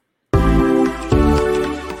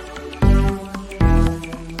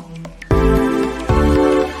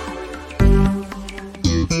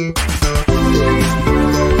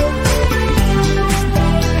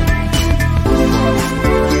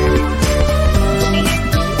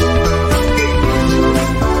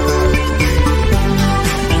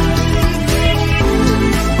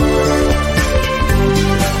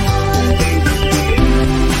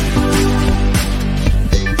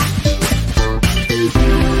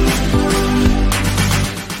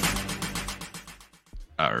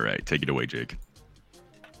right, take it away, Jake.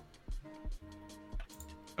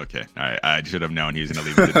 Okay, all right. I should have known he was going to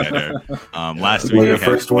leave with the dead air. Last week, the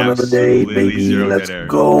first one of the day, baby. Let's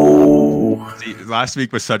go. See, last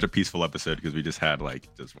week was such a peaceful episode because we just had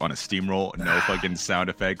just on a steamroll, no fucking sound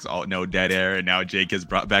effects, no dead air, and now Jake has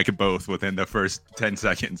brought back both within the first 10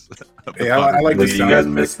 seconds. Hey, I like the You sound guys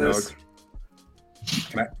effects, missed dog.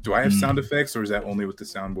 this. Do I have sound effects, or is that only with the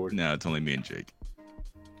soundboard? No, it's only me and Jake.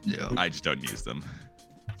 Yeah. I just don't use them.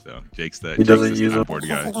 So Jake's the He doesn't Jake's the use them? soundboard He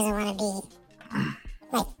guy. doesn't want to be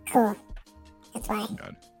cool. That's why.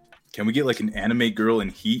 God. Can we get like an anime girl in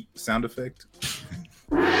Heat sound effect?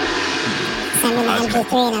 Send me the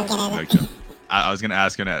MP3 and I'll get it. Okay. I was gonna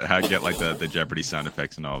ask him how to get the Jeopardy sound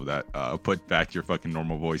effects and all of that. Put back your fucking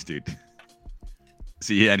normal voice, dude.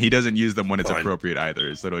 See, and he doesn't use them when it's Fine. appropriate either.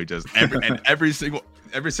 It's literally just ever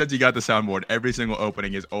since you got the soundboard, every single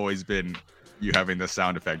opening has always been you having the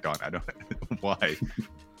sound effect on. I don't know why.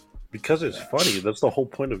 Because it's funny. That's the whole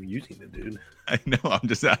point of using it, dude. I know. I'm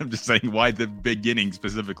just saying why the beginning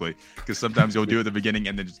specifically, because sometimes you'll do it at the beginning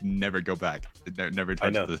and then just never go back. Never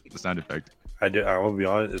touch know. the sound effect. I will be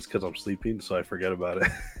honest. It's because I'm sleeping, so I forget about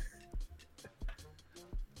it.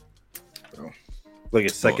 Oh. Like a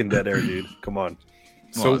second dead air, dude. Come on.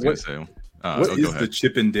 Well, I So was gonna what say, is go the ahead.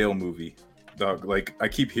 Chip and Dale movie, dog? Like I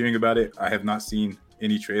keep hearing about it. I have not seen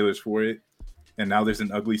any trailers for it, and now there's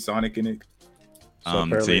an ugly Sonic in it. So So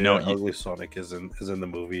apparently, you know, Ugly Sonic is in the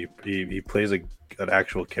movie. He plays an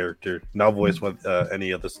actual character, not voiced with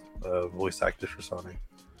any of the voice actors for Sonic.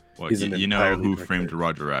 well, he's an you know entirely Who different Framed character.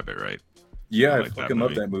 Roger Rabbit, right? Yeah, I I like that fucking love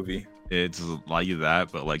movie. that movie. It's like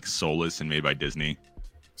that, but like soulless and made by Disney.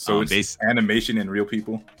 So it's animation and real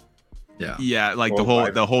people. Yeah. Yeah, like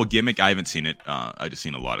Well, the whole gimmick. I haven't seen it. I just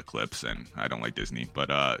seen a lot of clips, and I don't like Disney.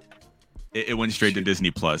 But it went straight to Disney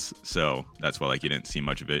Plus, so that's why like you didn't see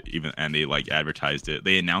much of it. Even and they like advertised it.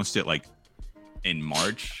 They announced it like in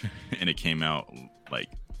March, and it came out like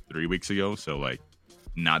 3 weeks ago. So like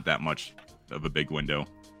not that much of a big window.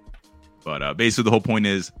 But basically, the whole point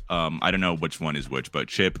is, I don't know which one is which, but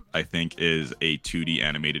Chip, I think, is a 2D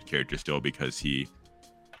animated character still because he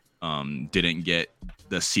didn't get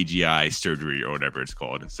the CGI surgery or whatever it's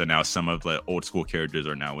called. So now some of the old school characters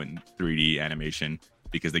are now in 3D animation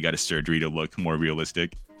because they got a surgery to look more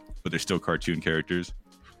realistic, but they're still cartoon characters.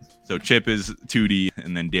 So Chip is 2D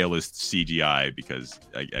and then Dale is CGI because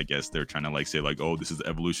I guess they're trying to like say like, oh, this is the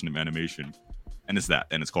evolution of animation. And it's that.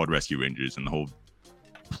 And it's called Rescue Rangers. And the whole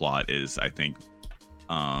plot is, I think,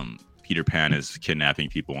 Peter Pan is kidnapping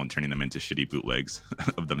people and turning them into shitty bootlegs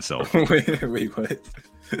of themselves. wait, what?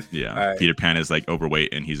 Yeah. Alright. Peter Pan is like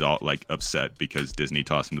overweight and he's all like upset because Disney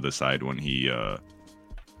tossed him to the side when he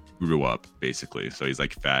grew up, basically. So he's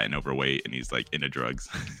like fat and overweight and he's like into drugs.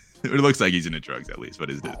 It looks like he's into drugs at least, but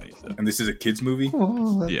it's Disney. So. And this is a kids movie.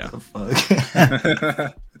 What Yeah. the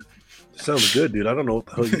fuck? Sounds good, dude. I don't know what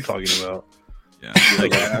the hell you're talking about. Yeah.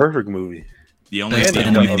 Like Like a perfect movie. the only That's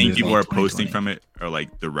thing the only thing movie people are of posting 2020. from it are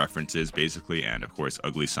like the references basically, and of course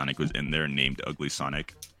Ugly Sonic was in there, named Ugly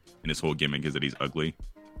Sonic, and his whole gimmick is that he's ugly.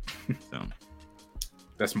 So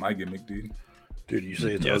That's my gimmick, dude. Dude, you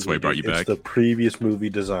say it's Yeah, that's why ugly. I brought dude. you It's back. the previous movie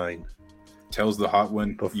design Tells the hot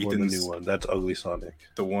one, before Ethan's the new one. That's Ugly Sonic.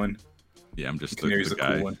 the one. yeah, I'm just Canary's the the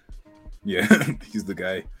guy. cool one. Yeah, he's the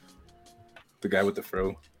guy. The guy with the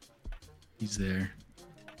fro. He's there.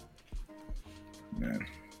 Man.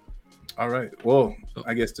 All right. Well, Oh.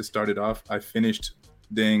 I guess to start it off, I finished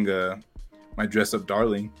dang my Dress Up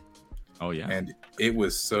Darling, Oh yeah. and it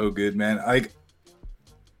was so good, man. I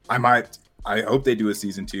hope they do a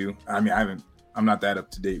season 2. I mean, I'm not that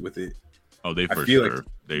up to date with it. Oh, they I for feel sure. like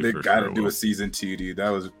they They for gotta sure do will. a season 2, dude. It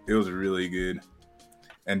was really good.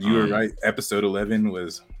 And you were right. Episode 11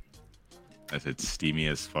 was. It's steamy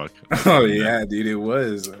as fuck. Oh yeah, dude, it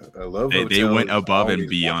was. I love. They went above and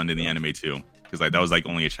beyond in the anime too, because like that was like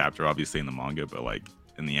only a chapter, obviously in the manga, but like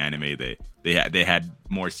in the anime, they had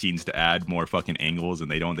more scenes to add, more fucking angles,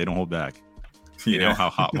 and they don't hold back. You know how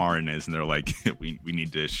hot Marin is, and they're like, we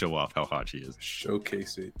need to show off how hot she is.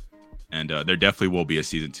 Showcase it. And there definitely will be a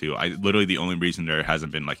season 2. I literally the only reason there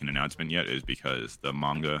hasn't been like an announcement yet is because the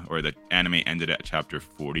manga or the anime ended at chapter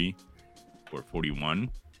 40 or 41,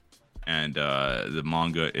 and the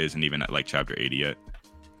manga isn't even at like chapter 80 yet.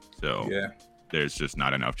 So Yeah. there's just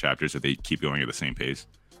not enough chapters if they keep going at the same pace.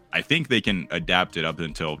 I think they can adapt it up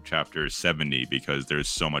until chapter 70 because there's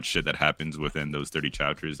so much shit that happens within those 30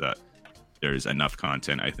 chapters that there's enough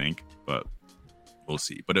content, I think. But we'll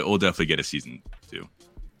see. But it will definitely get a season 2.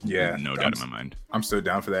 Yeah. No doubt in my mind. I'm so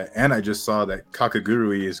down for that. And I just saw that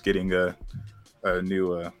Kakagurui is getting a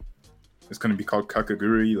new it's going to be called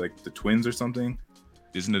Kakagurui, like the twins or something.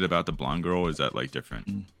 Isn't it about the blonde girl? Or is that like different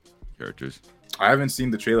Mm. characters? I haven't seen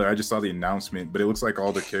the trailer. I just saw the announcement, but it looks like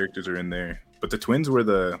all the characters are in there. But the twins were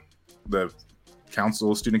the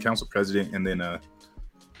student council president, and then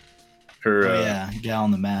her yeah, gal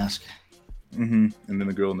in the mask. and then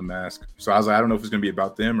the girl in the mask. So I was like, I don't know if it's gonna be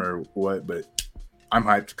about them or what, but I'm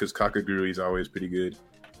hyped because Kakaguru is always pretty good.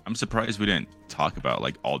 I'm surprised we didn't talk about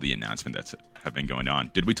like all the announcements that have been going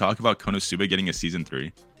on. Did we talk about Konosuba getting a season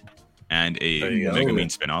 3 and a There you go.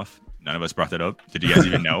 Megumin spinoff? None of us brought that up. Did you guys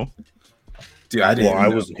even know? Dude, I didn't. Well, I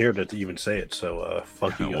know. wasn't here to even say it, so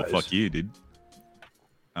fuck you Well, guys. fuck you, dude.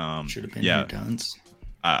 Should have been yeah, here, dunce.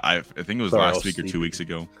 I think it was Sorry, I last was week or 2 sleeping. weeks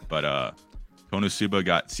ago, but Konosuba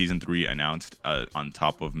got season 3 announced on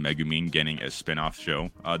top of Megumin getting a spin-off show.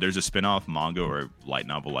 There's a spin-off manga or light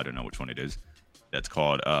novel, I don't know which one it is, that's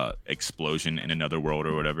called Explosion in Another World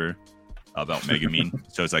or whatever, about Megumin.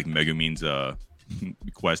 So it's like Megumin's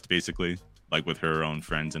quest basically, like with her own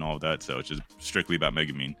friends and all of that. So it's just strictly about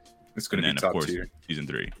Megumin. It's gonna And be then of top course tier. season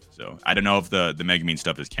 3. So I don't know if the Megumin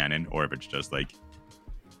stuff is canon or if it's just like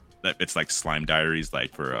that. It's like Slime Diaries,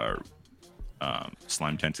 like for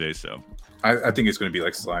Slime Tensei. So I think it's gonna be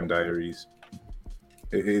like Slime Diaries.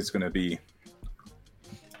 It's gonna be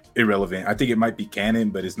irrelevant. I think it might be canon,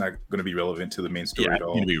 but it's not gonna be relevant to the main story yeah, at it's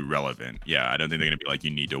all. gonna be relevant. Yeah, I don't think they're gonna be like,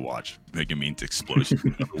 you need to watch Megumin's Explosion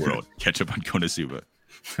in the World, catch up on Konosuba.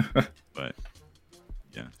 But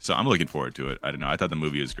yeah, so I'm looking forward to it. I don't know. I thought the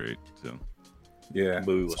movie was great. So Yeah. The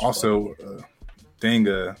movie was Also,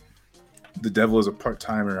 the devil is a part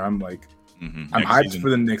timer. I'm like, I'm next hyped season- for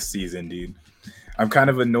the next season, dude. I'm kind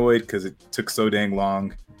of annoyed because it took so dang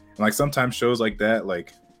long. And like sometimes shows like that,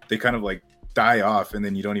 like they kind of like die off, and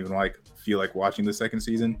then you don't even like feel like watching the second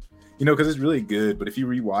season. You know, because it's really good, but if you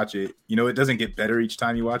rewatch it, you know, it doesn't get better each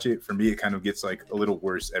time you watch it. For me, it kind of gets like a little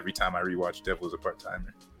worse every time I rewatch Devil is a Part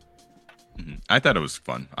Timer. I thought it was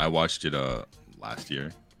fun. I watched it last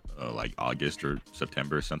year, like August or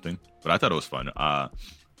September or something. But I thought it was fun.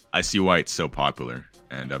 I see why it's so popular,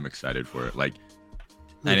 and I'm excited for it. Like,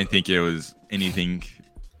 I didn't think it was anything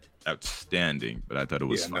outstanding, but I thought it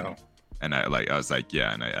was fun. No. And I was like,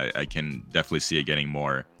 yeah, and I can definitely see it getting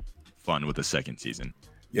more fun with the second season.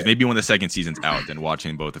 Yeah. Maybe when the second season's out, then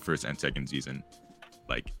watching both the first and second season,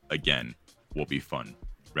 like again, will be fun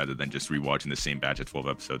rather than just rewatching the same batch of 12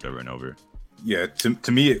 episodes over and over. Yeah,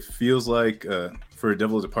 to me, it feels like for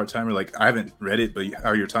Devil is a Part Timer, like I haven't read it, but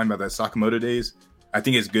how you're talking about that Sakamoto days, I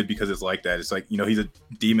think it's good because it's like that. It's like, you know, he's a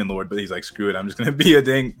demon lord, but he's like, screw it, I'm just gonna be a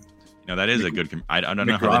dang You know, that is a good. I don't know how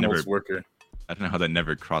that never. McDonald's worker. I don't know how that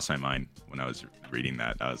never crossed my mind when I was reading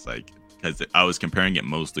that. I was like, because I was comparing it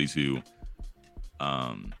mostly to,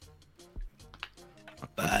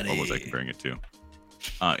 what was I comparing it to?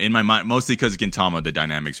 In my mind, mostly because Gintama, the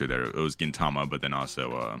dynamics are there. It was Gintama, but then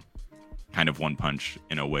also kind of One Punch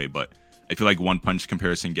in a way. But I feel like One Punch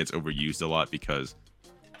comparison gets overused a lot because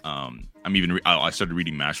I started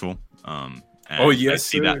reading Mashal. And Oh yes, I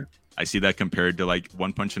see that. sir. I see that compared to like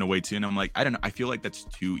One Punch in a way too, and I'm like, I don't know. I feel like that's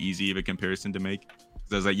too easy of a comparison to make.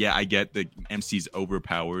 So I was like, yeah, I get the MC's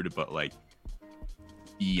overpowered, but like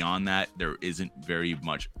beyond that, there isn't very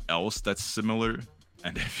much else that's similar.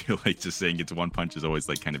 And I feel like just saying it's One Punch is always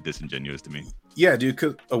like kind of disingenuous to me. Yeah, dude.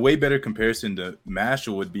 'Cause a way better comparison to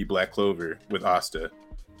Mashal would be Black Clover with Asta,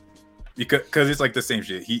 because it's like the same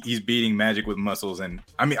shit. He's beating magic with muscles, and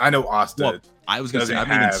I mean, I know Asta. Well, I was gonna say I doesn't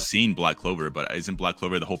haven't even have- seen Black Clover, but isn't Black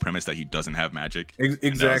Clover the whole premise that he doesn't have magic?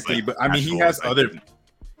 Exactly, like, but I mean, he Mashal has is, like, other. different.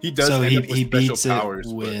 He does. So end he up with he special beats powers, it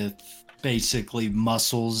but- with basically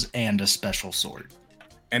muscles and a special sword.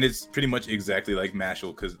 and it's pretty much exactly like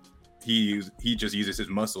Mashal because he just uses his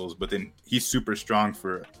muscles, but then he's super strong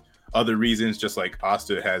for other reasons, just like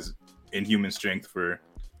Asta has inhuman strength for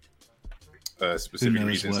Who specific knows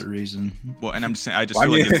reasons. what reason? Well, and I'm just saying, I just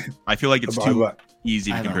Well, I feel like mean- I feel like it's About too what?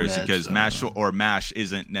 easy I of a haven't comparison read, because so- Mash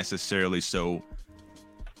isn't necessarily so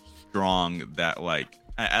strong that like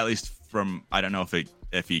at least from I don't know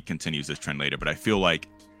if he continues this trend later, but I feel like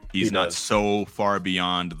he's He not does. so far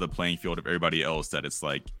beyond the playing field of everybody else that it's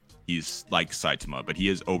like he's like Saitama, but he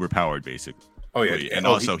is overpowered basically. Oh yeah, And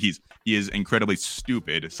also he is incredibly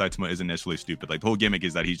stupid. Saitama isn't necessarily stupid. Like the whole gimmick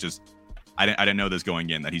is that he's just I didn't know this going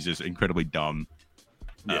in that he's just incredibly dumb.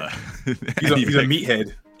 Yeah. And he's a even-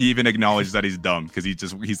 meathead. he even acknowledges that he's dumb because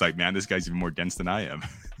he's like, man, this guy's even more dense than I am.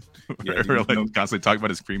 Yeah, Or, dude, like no- constantly talking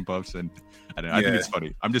about his cream puffs, and I don't know. I think Yeah. it's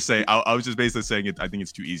funny. I'm just saying. I was just basically saying it. I think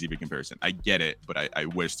it's too easy of a comparison. I get it, but I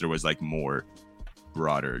wish there was like more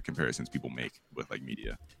broader comparisons people make with like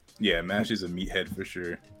media. Yeah, Mash is a meathead for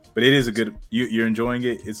sure. But it is a good. You're enjoying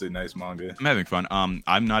it. It's a nice manga. I'm having fun.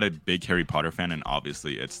 I'm not a big Harry Potter fan, and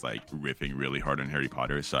obviously it's like riffing really hard on Harry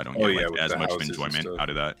Potter, so I don't get with as the much houses and enjoyment stuff. out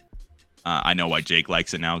of that. I know why Jake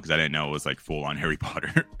likes it now because I didn't know it was like full on Harry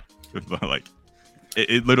Potter, but like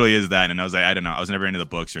it literally is that. And I was like, I don't know, I was never into the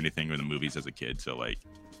books or anything or the movies as a kid, so like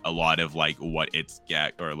a lot of like what it's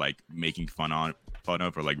or like making fun of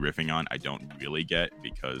or like riffing on, I don't really get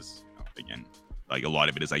because again, like a lot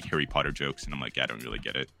of it is like Harry Potter jokes, and I'm like, I don't really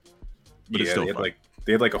get it. But it's still fun.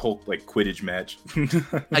 They had like a whole like Quidditch match.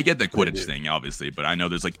 I get the Quidditch thing, obviously, but I know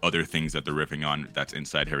there's like other things that they're riffing on that's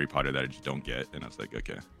inside Harry Potter that I just don't get, and I was like,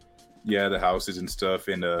 okay. Yeah, the houses and stuff,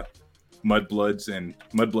 and Mudbloods, and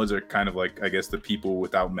Mudbloods are kind of like, I guess, the people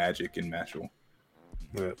without magic in Mashal.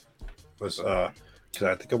 Yeah. Was because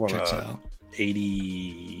I think I'm Checks on out.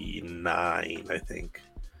 89, I think,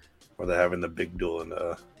 where they're having the big duel, and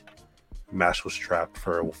Mash was trapped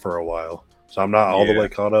for a while. So I'm not all the way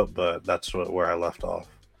caught up, but that's where I left off.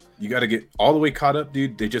 You got to get all the way caught up,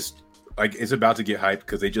 dude. They just like it's about to get hyped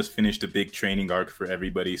because they just finished a big training arc for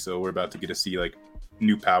everybody. So we're about to get to see like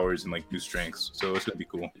new powers and like new strengths. So it's gonna be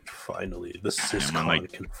cool. Finally, the Siscon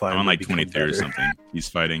can I'm finally on like become 23 or better. something. He's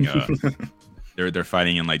fighting. They're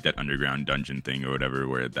fighting in like that underground dungeon thing or whatever,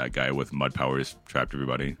 where that guy with mud powers trapped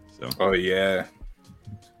everybody. So Oh yeah,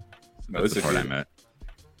 that's the it's part a I'm good- at.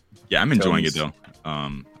 Yeah, I'm enjoying it me- though.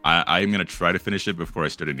 I'm gonna try to finish it before I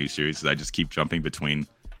start a new series. Cause I just keep jumping between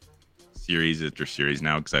series after series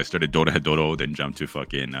now. Because I started Dorohedoro, then jumped to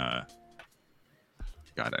fucking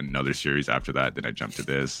got another series after that. Then I jumped to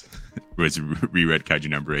this. Reread Kaiju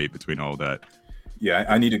number 8 between all that. Yeah,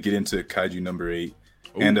 I need to get into Kaiju number 8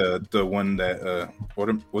 and the one that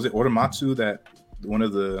was it Otomatsu that one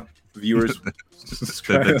of the viewers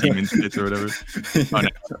the demon stitch or whatever.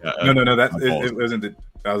 Oh, no, that balls. it wasn't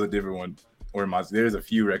that was a different one. Otomatsu. There's a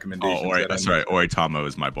few recommendations. Oh, that I sorry, Oritama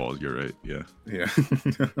is my balls. You're right. Yeah. Yeah.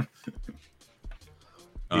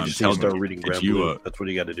 You just need Tell to start me, reading did Grand you, Blue. That's what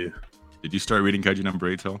you got to do. Did you start reading Kaiju number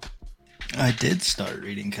 8, Tel? I did start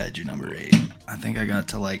reading Kaiju number 8. I think I got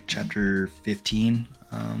to like chapter 15.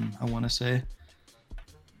 I want to say.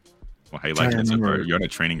 Well, how you like Trying it to so far? remember. You're on a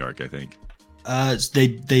training arc, I think.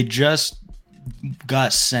 They just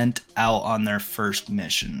got sent out on their first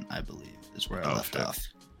mission, I believe, is where I left shit. off.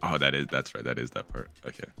 Oh, that's right. That is that part.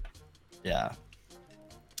 Okay. Yeah,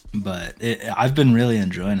 but I've been really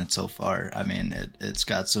enjoying it so far. I mean, it's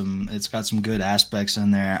got some good aspects in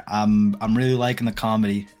there. I'm really liking the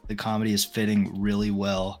comedy. The comedy is fitting really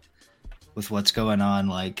well with what's going on.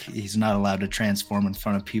 Like, he's not allowed to transform in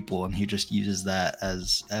front of people, and he just uses that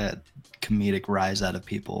as a comedic rise out of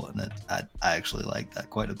people, and I actually like that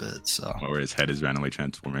quite a bit. So Where his head is randomly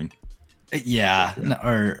transforming. yeah,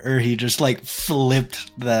 or he just like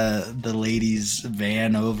flipped the lady's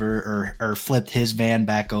van over, or flipped his van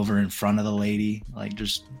back over in front of the lady, like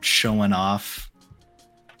just showing off.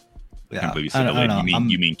 I can't believe you said I that. don't know.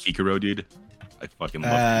 You mean Kikuro, dude? I fucking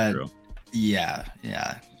love Kikuro. Yeah,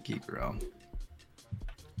 Kikuro.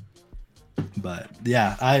 But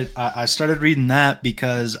yeah, I started reading that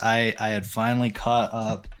because I had finally caught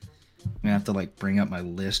up. I'm gonna have to like bring up my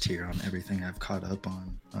list here on everything I've caught up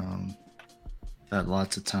on. Had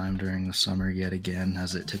lots of time during the summer yet again,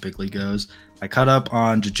 as it typically goes. I caught up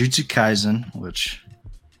on Jujutsu Kaisen, which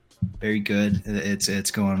very good.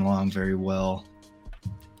 It's going along very well.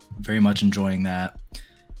 Very much enjoying that.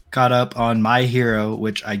 Caught up on My Hero,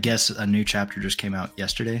 which I guess a new chapter just came out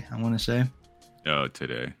yesterday, I want to say. Oh,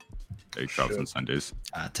 today. It drops on Sundays.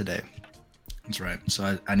 Today. That's right.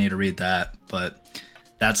 So I need to read that, but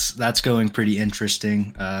that's going pretty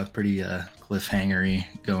interesting. Pretty cliffhangery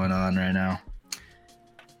going on right now.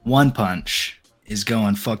 One Punch is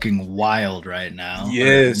going fucking wild right now.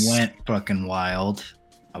 Yes. It went fucking wild.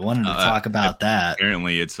 I wanted to talk about that.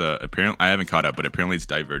 Apparently, it's apparently I haven't caught up, but apparently it's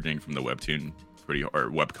diverging from the webtoon or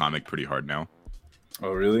webcomic pretty hard now.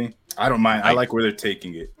 Oh really? I don't mind. I like where they're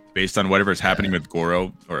taking it. Based on whatever's happening with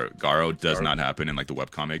Goro does not happen in like the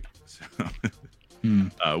webcomic. So,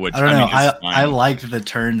 which I don't know. is fine. I liked the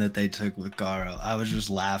turn that they took with Garo. I was just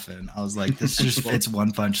laughing. I was like, this just fits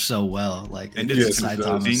One Punch so well. Like, And it it's fits Saitama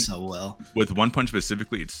confusing. so well. With One Punch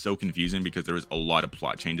specifically, it's so confusing because there was a lot of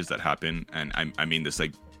plot changes that happen, and I mean this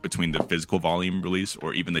like between the physical volume release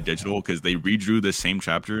or even the digital, because they redrew the same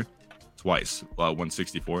chapter twice.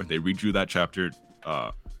 164, they redrew that chapter.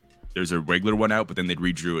 There's a regular one out, but then they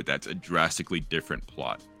redrew it. That's a drastically different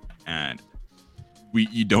plot, and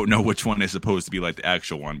you don't know which one is supposed to be like the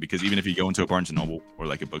actual one, because even if you go into a Barnes and Noble or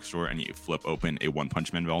like a bookstore and you flip open a One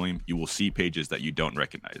Punch Man volume, you will see pages that you don't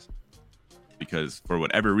recognize. Because for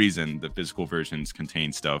whatever reason, the physical versions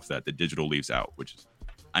contain stuff that the digital leaves out, which is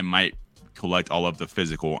I might collect all of the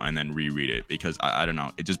physical and then reread it, because I don't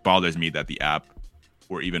know. It just bothers me that the app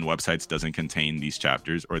or even websites doesn't contain these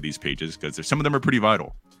chapters or these pages, because some of them are pretty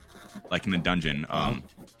vital. Like in the dungeon,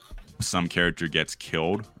 some character gets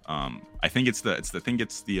killed. I think it's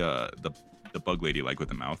the bug lady, like with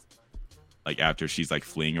the mouth. Like after she's like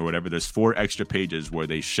fleeing or whatever, there's 4 extra pages where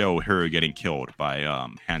they show her getting killed by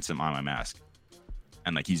Handsome on My Mask,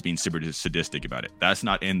 and like he's being super sadistic about it. That's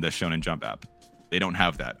not in the Shonen Jump app. They don't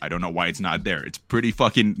have that. I don't know why it's not there. It's pretty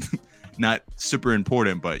fucking not super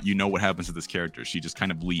important, but you know what happens to this character. She just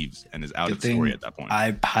kind of leaves and is out Good of the story thing at that point.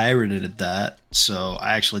 I pirated that, so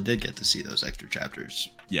I actually did get to see those extra chapters.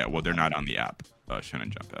 Yeah, well, they're not on the app, Shonen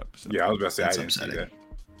Jump app. So. Yeah, I was about to say That's I didn't see upsetting. that.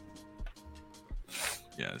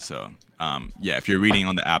 Yeah, so yeah, if you're reading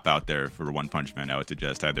on the app out there for One Punch Man, I would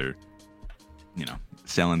suggest either,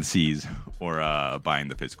 selling the C's or buying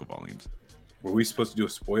the physical volumes. Were we supposed to do a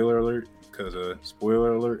spoiler alert? Because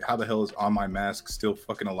spoiler alert, how the hell is On My Mask still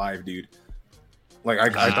fucking alive, dude? Like I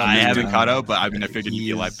thought I maybe- haven't caught up, but I mean, I figured he'd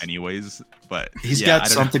be alive He's- anyways. But He's yeah, I got don't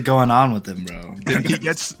know. something going on with him, bro.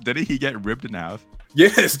 Didn't he get ripped in half?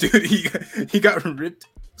 Yes, dude. He got ripped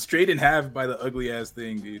straight in half by the ugly ass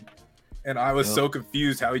thing, dude. And I was Yep. so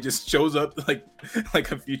confused how he just shows up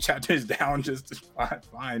like a few chapters down, just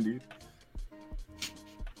fine, dude.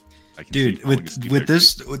 I can Dude, see calling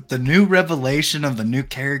his with the new revelation of the new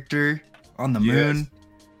character on the Yes. moon.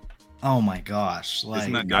 Oh my gosh! Like,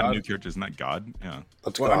 Isn't that not a God. new character? Isn't that God? Yeah.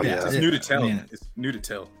 That's Well, I God, mean, yeah. it's Yeah. new to tell. I mean- It's new to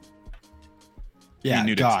tell. yeah,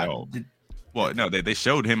 new to God. tell. Well, no, they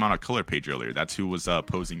showed him on a color page earlier. That's who was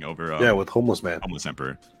posing over Yeah, with Homeless Man. Homeless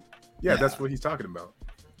Emperor. Yeah, Yeah. that's what he's talking about.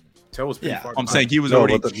 Tell was pretty Yeah. far I'm behind. saying he was No,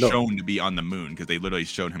 already but no. shown to be on the moon, because they literally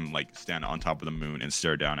showed him like stand on top of the moon and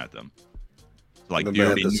stare down at them. So, like And you then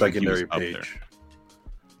already they had the knew he was secondary up there. page.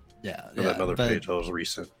 Yeah, And yeah. another but page that was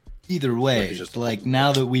recent. either Like, way, he's just- like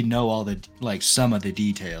now that we know all the some of the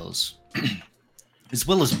details, as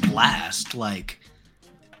well as Blast, like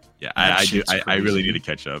Yeah, That I do. shit's I really crazy. need to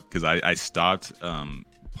catch up, because I stopped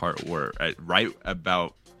part where right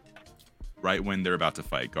when they're about to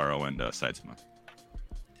fight Garo and Saitama.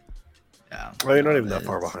 yeah. Oh, you're not even that It's-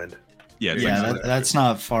 far behind. Yeah, it's Yeah, like- that's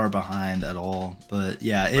not far behind at all. But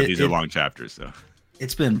yeah, but these are long chapters, so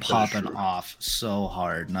it's been is popping true. off so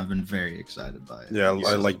hard, and I've been very excited by it. Yeah,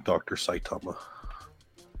 I like Dr. Saitama.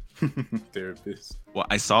 Therapist. well,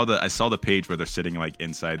 I saw the page where they're sitting like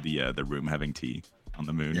inside the room having tea on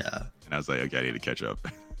the moon, Yeah. and I was like, okay, I need to catch up.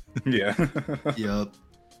 Yeah. Yep.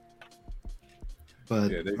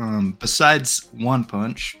 But Yeah, they- besides One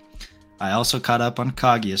Punch, I also caught up on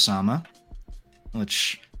Kaguya-sama,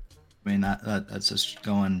 which I mean that's just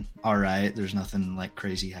going all right. There's nothing like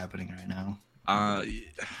crazy happening right now.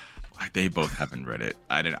 They both haven't read it.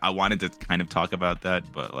 I wanted to kind of talk about that,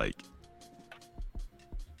 but like,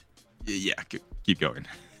 yeah, keep going.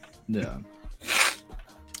 Yeah.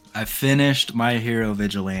 I finished My Hero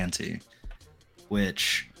Vigilante,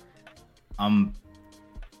 which I'm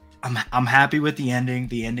happy with the ending.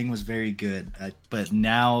 The ending was very good. But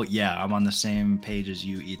now, yeah, I'm on the same page as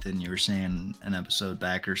you, Ethan. You were saying an episode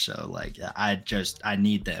back or so. Like, I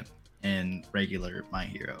need them in regular My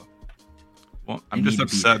Hero. Well, They I'm just need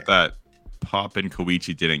to be upset there. that Pop and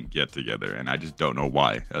Koichi didn't get together, and I just don't know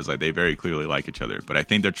why. I was like, they very clearly like each other, but I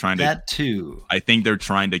think they're trying to. That too. I think they're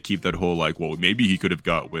trying to keep that whole like, well, maybe he could have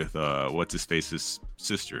got with what's his face's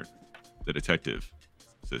sister, the detective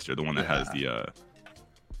sister, the one that has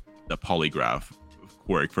the polygraph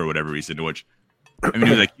quirk for whatever reason. Which, I mean, it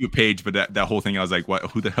was like cute page, but that whole thing, I was like, what?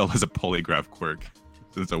 Who the hell has a polygraph quirk?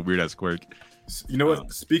 It's a weird ass quirk. You know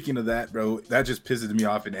what? Speaking of that, bro, that just pisses me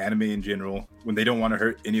off in anime in general when they don't want to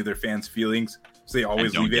hurt any of their fans' feelings, so they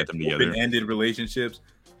always don't leave get it them together. open-ended relationships.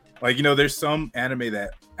 Like, there's some anime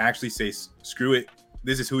that actually say, "Screw it,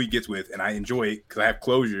 this is who he gets with," and I enjoy it because I have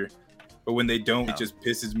closure. But when they don't, it just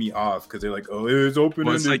pisses me off because they're like, "Oh, it's open-ended."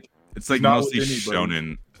 Well, it's like not mostly with anybody.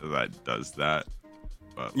 shonen that does that.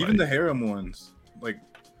 But Even the like, harem ones, like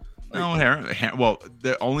no harem. Well,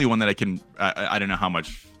 the only one that I can, I don't know how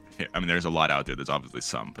much. I mean, there's a lot out there. There's obviously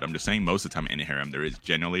some, but I'm just saying most of the time in a harem there is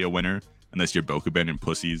generally a winner, unless you're Bokuben and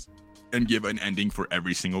pussies, and give an ending for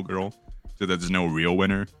every single girl, so that there's no real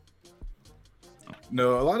winner.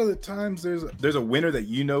 no, a lot of the times there's a winner that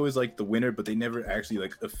is like the winner, but they never actually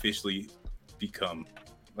like officially become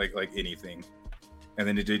like anything, and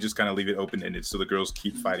then they just kind of leave it open ended, so the girls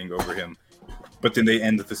keep fighting over him, but then they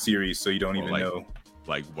end the series, so you don't Well, even like- know.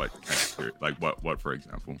 Like what character? Like what for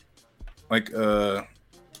example? Like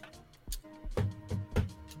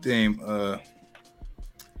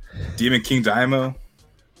Demon King Daimo.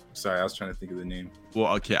 Sorry, I was trying to think of the name.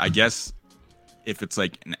 Well, okay, I guess if it's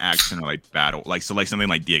like an action or like battle, like so like something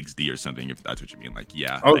like DxD or something, if that's what you mean. Like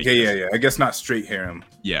Okay, like, yeah. I guess not straight harem.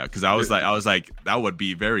 Yeah, because I was like that would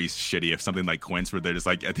be very shitty if something like Quince where they're just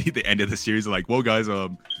like at the end of the series, they're like, well guys,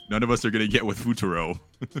 none of us are gonna get with Futaro.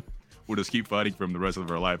 We'll just keep fighting for him the rest of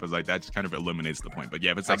our life. I was like, that just kind of eliminates the point. But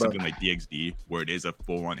yeah, if it's like something like DxD where it is a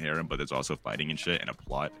full-on harem, but there's also fighting and shit and a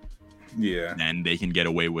plot, yeah, then they can get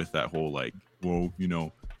away with that whole like, well, you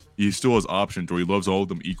know, he still has options or he loves all of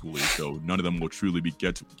them equally, so none of them will truly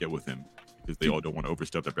get with him because they all don't want to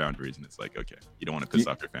overstep their boundaries. And it's like, okay, you don't want to piss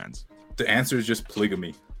off your fans. The answer is just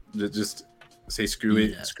polygamy. Just say screw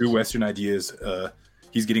it, screw Western ideas.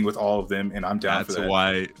 He's getting with all of them, and I'm down for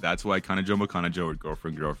that. That's why Kanajo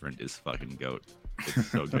or girlfriend is fucking goat.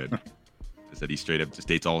 It's so good. Is that he straight up just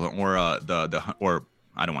dates all of them, or or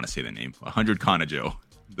I don't want to say the name. 100 Kanajo.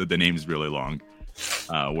 The name's really long.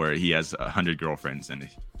 Where he has 100 girlfriends and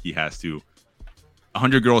he has to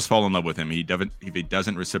 100 girls fall in love with him. If he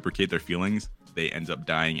doesn't reciprocate their feelings, they end up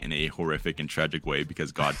dying in a horrific and tragic way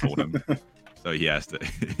because God told him. So he has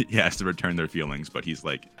to return their feelings, but he's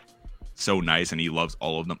like so nice and he loves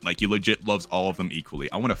all of them. Like he legit loves all of them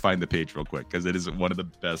equally. I want to find the page real quick because it is one of the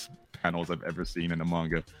best panels I've ever seen in a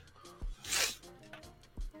manga.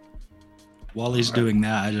 While he's doing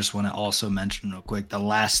that, I just want to also mention real quick, the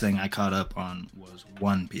last thing I caught up on was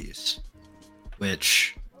One Piece,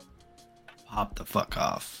 which popped the fuck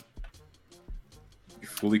off. You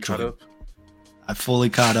fully caught up? I fully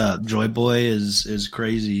caught up. Joy Boy is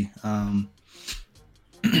crazy.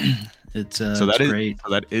 It's great. So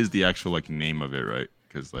that is the actual like name of it, right?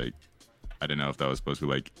 Because like I didn't know if that was supposed to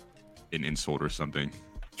be like an insult or something.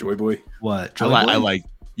 Joy Boy. What? Joy Boy? I like.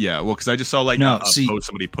 Yeah, well, because I just saw like a post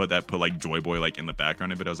somebody put like Joy Boy like in the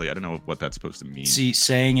background of it. I was like, I don't know what that's supposed to mean. See,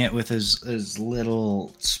 saying it with as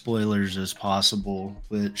little spoilers as possible,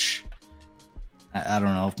 which I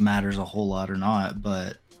don't know if matters a whole lot or not,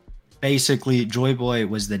 but basically Joy Boy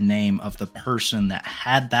was the name of the person that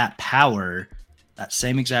had that power, that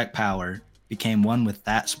same exact power, became one with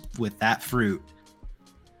that fruit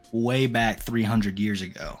way back 300 years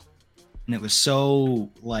ago. And it was so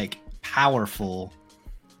like powerful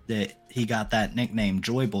that he got that nickname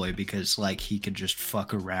Joy Boy because like he could just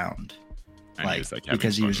fuck around, like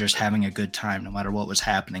because he was just having a good time no matter what was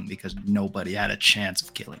happening because nobody had a chance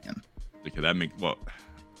of killing him. Because that makes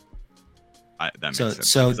sense.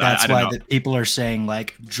 So that's why the people are saying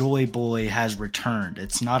like Joy Boy has returned.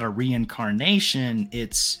 It's not a reincarnation.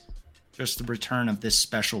 It's just the return of this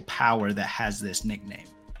special power that has this nickname.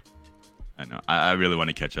 I know. I really want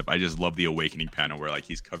to catch up. I just love the awakening panel where like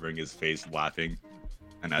he's covering his face laughing.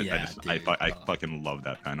 And I fucking love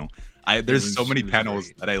that panel. There's so many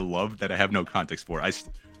panels that I love that I have no context for.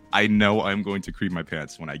 I know I'm going to creep my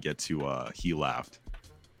pants when I get to He Laughed,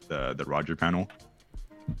 the Roger panel.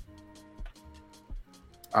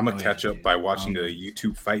 I'm gonna catch up by watching the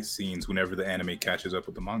YouTube fight scenes whenever the anime catches up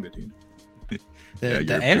with the manga, dude.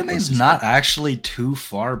 The anime's not actually too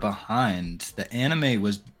far behind. The anime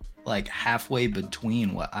was like halfway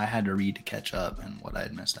between what I had to read to catch up and what I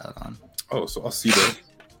had missed out on. Oh, so I'll see that.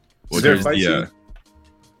 Well, there's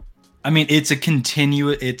I mean, it's a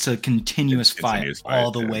continuous fight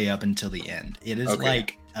all the way up until the end. It is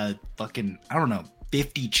like a fucking, I don't know,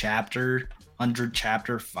 50 chapter, 100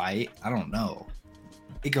 chapter fight. I don't know.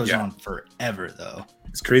 It goes on forever though.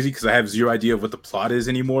 It's crazy because I have zero idea of what the plot is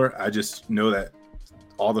anymore. I just know that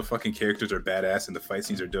all the fucking characters are badass and the fight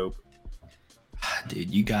scenes are dope. Dude,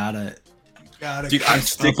 you gotta Dude, I'm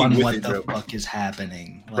sticking on with what it, the bro. fuck is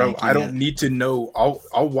happening. Bro, Like, I don't need to know.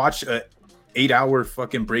 I'll watch a 8-hour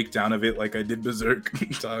fucking breakdown of it like I did Berserk.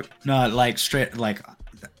 No, like straight like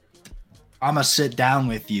I'm gonna sit down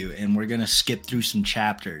with you and we're gonna skip through some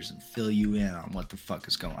chapters and fill you in on what the fuck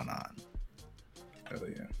is going on. Hell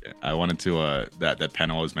yeah. I wanted to that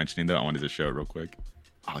panel I was mentioning though, I wanted to show it real quick.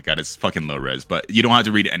 Oh god, it's fucking low res, but you don't have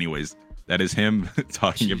to read it anyways. That is him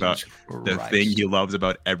talking about the thing he loves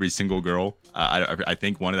about every single girl. I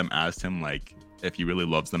think one of them asked him like if he really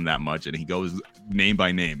loves them that much, and he goes name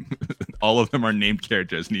by name. All of them are named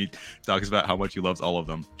characters, and he talks about how much he loves all of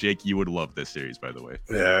them. Jake, you would love this series, by the way.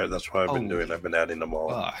 Yeah, that's what I've been doing. I've been adding them all.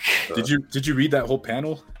 Fuck. Did you read that whole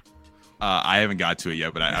panel? I haven't got to it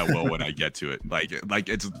yet, but I will when I get to it. Like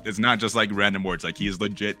it's not just like random words. Like he's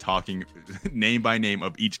legit talking name by name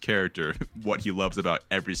of each character, what he loves about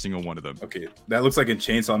every single one of them. Okay, that looks like in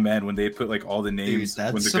Chainsaw Man when they put like all the names. Dude,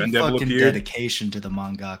 that's when the some Gun Devil fucking appeared. dedication to the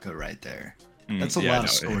mangaka right there. That's a lot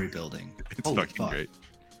of story building. It's Holy fucking fuck. great.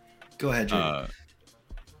 Go ahead, Jake.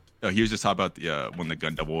 No, he was just talking about the when the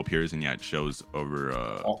Gun Devil appears and it shows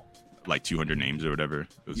over like 200 names or whatever. It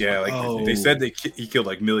was Yeah, fucking like crazy. they said he killed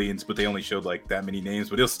like millions, but they only showed like that many names.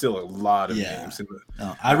 But it was still a lot of Yeah. names.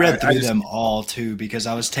 No, I read I through just- them all too because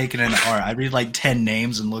I was taking an art. I'd read like 10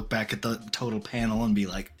 names and look back at the total panel and be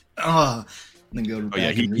like, oh, and then go back Oh yeah,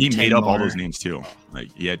 and he read 10 made up all more. those names too. Like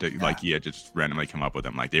he had to like he had to just randomly come up with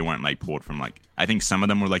them. Like they weren't like pulled from like I think some of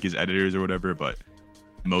them were like his editors or whatever, but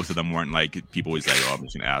most of them weren't like people always like oh I'm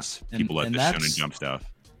just gonna ask And- people at and the that's- Shonen Jump stuff.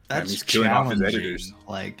 That's he's killing off his challenging. editors.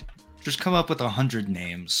 Like, just come up with 100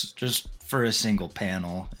 names just for a single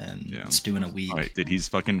panel, and Yeah. let's do in a week. All right, did he's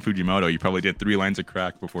fucking Fujimoto? You probably did 3 lines of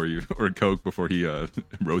crack before you or coke before he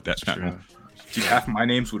wrote that panel. Dude, half my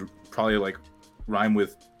names would probably like rhyme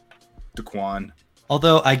with Daquan.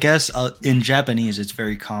 Although I guess in Japanese, it's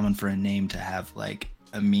very common for a name to have like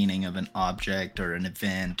a meaning of an object or an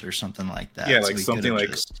event or something like that. Yeah, like we something could've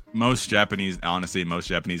like- Most Japanese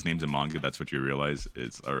names in manga, that's what you realize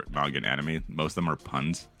is or manga and anime. Most of them are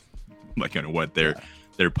puns, like on what they're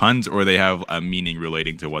puns or they have a meaning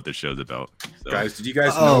relating to what the show's about. So, Guys, did you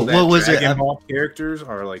guys Oh, know that what was it? Dragon Ball characters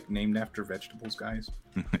are like named after vegetables, guys?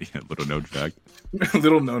 yeah, little known fact.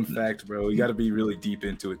 Little known fact, bro. You got to be really deep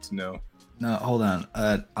into it to know. No, hold on.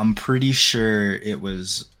 I'm pretty sure it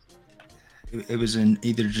was in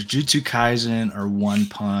either Jujutsu Kaisen or One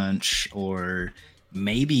Punch or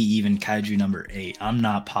maybe even Kaiju number 8. I'm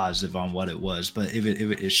not positive on what it was, but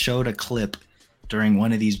it showed a clip during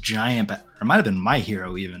one of these giant, or it might have been My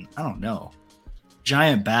Hero even. I don't know.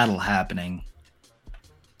 Giant battle happening,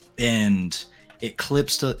 and it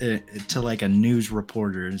clips to like a news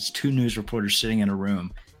reporter. It's 2 news reporters sitting in a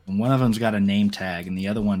room, and one of them's got a name tag, and the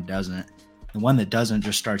other one doesn't. The one that doesn't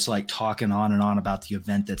just starts like talking on and on about the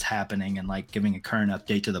event that's happening and like giving a current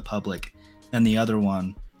update to the public. And the other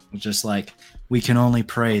one was just like, we can only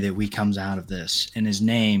pray that we comes out of this. And his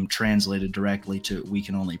name translated directly to we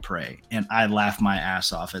can only pray. And I laughed my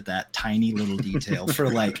ass off at that tiny little detail for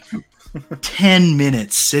like 10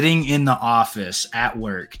 minutes sitting in the office at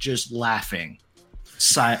work, just laughing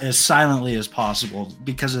as silently as possible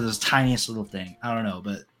because of this tiniest little thing. I don't know,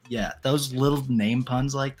 but yeah, those little name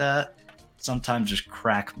puns like that sometimes just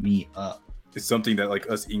crack me up. It's something that like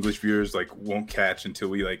us English viewers like won't catch until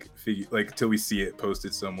we like figure like until we see it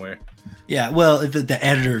posted somewhere. Yeah, well, the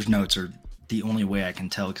editor's notes are the only way I can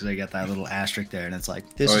tell because I got that little asterisk there, and it's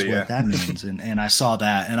like this is yeah. what that means, and I saw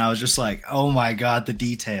that, and I was just like, oh my god, the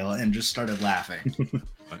detail, and just started laughing.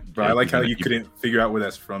 Bro, I like how you couldn't figure out where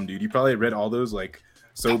that's from, dude. You probably read all those like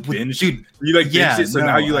so binge. Dude, You like yeah, binged it, so no,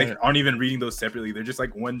 now you like I- aren't even reading those separately. They're just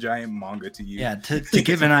like one giant manga to you. Yeah, to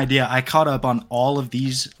give an idea, I caught up on all of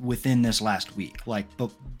these within this last week, like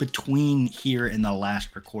between here and the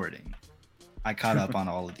last recording. I caught up on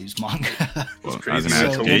all of these manga. Well, I was crazy. gonna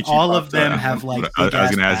ask So Jake. all of them uh, have like I was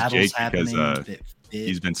big-ass gonna ask battles Jake because, happening that fit.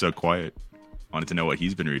 He's been so quiet. Wanted to know what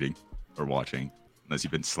he's been reading or watching, unless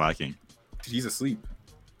you've been slacking. He's asleep.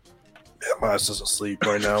 Yeah, my ass is asleep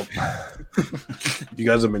right now. You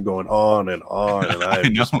guys have been going on, and I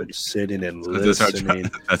I've just know. been sitting and That's how I'm listening.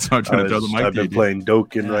 trying to throw the mic. I've to you, been dude. playing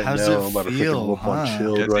Dokken Yeah, right how's now. it I'm about to feel, freaking whoop on huh?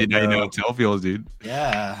 Shield Yeah, see, right now you know now. how Tell feels, dude.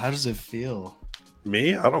 Yeah, how does it feel?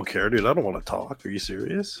 Me? I don't care, dude. I don't want to talk. Are you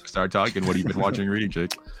serious? Start talking. What have you been watching or reading,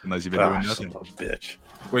 Jake? Unless you've been doing Son nothing. of a bitch.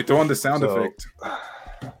 Wait, throw on the sound So- effect.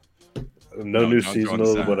 No No, new don't throw season on the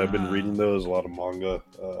though, sound. but I've been reading those. A lot of manga.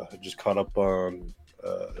 I just caught up on.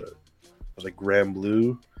 It was like Grand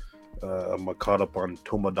Blue. I'm caught up on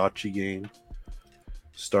Tomodachi Game.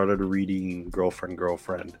 Started reading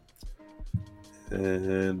Girlfriend,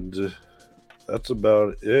 and that's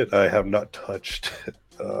about it. I have not touched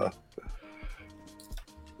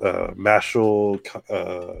Mashle,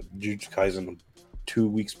 Jujutsu Kaisen. I'm 2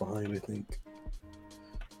 weeks behind, I think.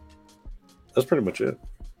 That's pretty much it.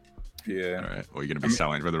 Yeah. All right. Well, you're gonna be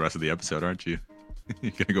silent for the rest of the episode, aren't you?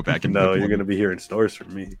 You're gonna go back and No, look you're more gonna be hearing stories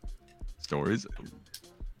from me. stories.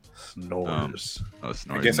 Snores. Oh,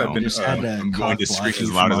 snoring. guess I've no. been- Just had to I'm going to cock screech block as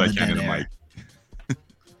you loud as from I all the can in the dead mic.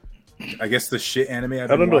 air. I guess the shit anime I've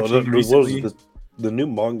I been don't know. watching What was recently. the new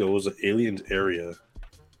manga was Aliens Area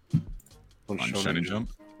On Shonen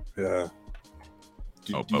Jump. Yeah,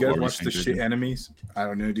 Do, Oh, do but you guys what were you watch saying, the shit Jason? animes? I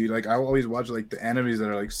don't know, dude. Like I always watch like the animes that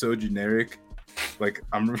are like so generic. Like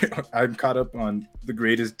I'm caught up on The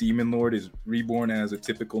Greatest Demon Lord is reborn as a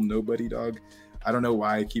typical nobody dog. I don't know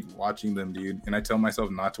why I keep watching them, dude. And I tell myself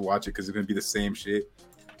not to watch it because it's gonna be the same shit.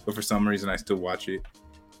 But for some reason, I still watch it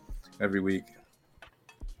every week.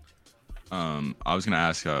 I was gonna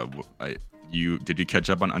ask, did you catch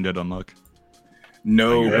up on Undead Unluck?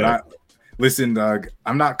 No, Oh, but yeah. I listen, dog.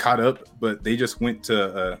 I'm not caught up, but they just went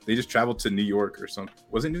to they just traveled to New York or something.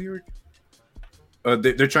 Was it New York?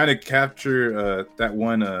 They're trying to capture that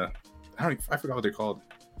one. I forgot what they're called.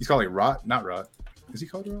 He's called like Rot, not Rot. Is he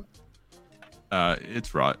called Rot?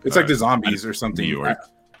 It's Rot. It's like the zombies or something. New York.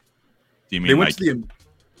 Do you mean They went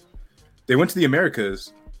like to the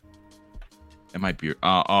Americas. it might be?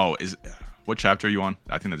 Is what chapter are you on?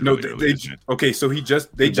 I think that's No, really early, isn't it? okay. So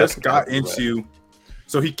they just got into.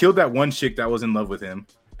 So he killed that one chick that was in love with him.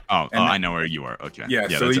 I know where you are. Okay. Yeah,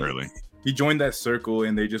 so that's early. He joined that circle,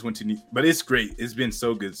 and they just went to. But it's great. It's been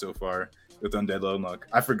so good so far with Undead Unluck.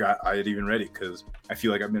 I forgot I had even read it because I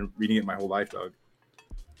feel like I've been reading it my whole life, dog.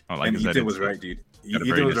 Like And I said, Ethan was right, dude. Got a Ethan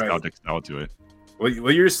very was right. nostalgic style to it.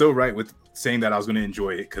 Well, you're so right with saying that I was going to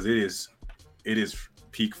enjoy it because it is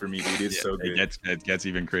peak for me, dude. It's so good. It gets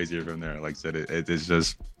even crazier from there. Like I said, it is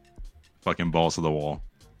just fucking balls to the wall.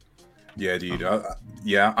 Yeah, dude.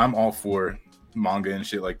 I'm all for manga and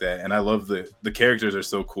shit like that, and I love the characters are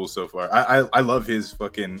so cool so far. I love his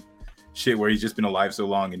fucking shit where he's just been alive so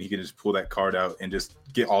long and he can just pull that card out and just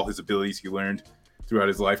get all his abilities he learned throughout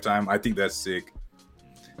his lifetime. I think that's sick.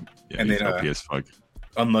 Yeah, And he's then, OP as fuck.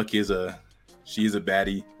 Unlucky is a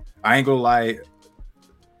baddie. I ain't gonna lie.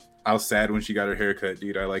 I was sad when she got her haircut,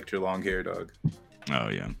 dude. I liked her long hair, dog. Oh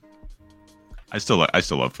yeah. I still love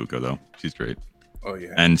Fuko though. She's great. Oh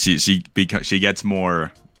yeah. And she gets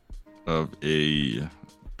more of a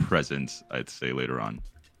presence, I'd say, later on,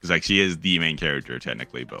 because like she is the main character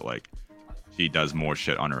technically, but like she does more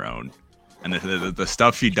shit on her own, and the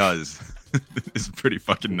stuff she does is pretty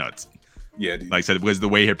fucking nuts. Yeah, dude. Like I said, because the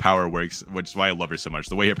way her power works, which is why I love her so much.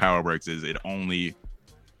 The way her power works is it only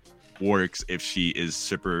works if she is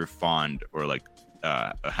super fond or like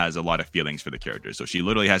has a lot of feelings for the character. So she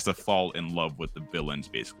literally has to fall in love with the villains,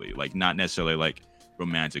 basically, like not necessarily like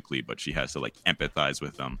romantically, but she has to like empathize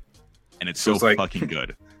with them, and it's so like, fucking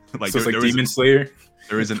good. Like so it's like there is Demon Slayer.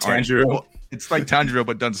 there is an Tanjiro. Well, it's like Tanjiro,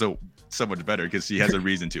 but done so much better because she has a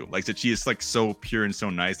reason to. Like, so she is like so pure and so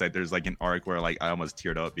nice. Like, there's like an arc where like I almost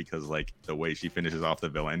teared up because like the way she finishes off the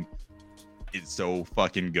villain is so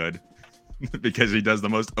fucking good because she does the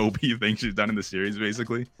most OP thing she's done in the series,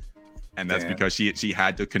 basically. And that's Damn. because she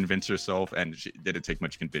had to convince herself, and she didn't take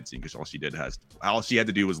much convincing because all she had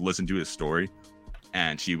to do was listen to his story,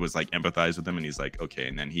 and she was like empathize with him, and he's like, okay,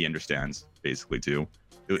 and then he understands basically too.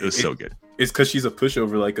 It was so good. It's because she's a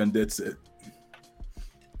pushover, like Undead said.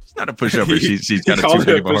 It's not a pushover. She's got He a calls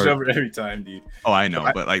too her big a of a heart. pushover every time, dude. Oh, I know,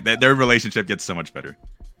 but like their relationship gets so much better.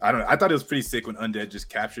 I don't know. I thought it was pretty sick when Undead just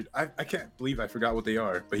captured. I can't believe I forgot what they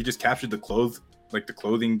are, but he just captured the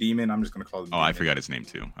clothing demon. I'm just gonna call them. Oh, I forgot his name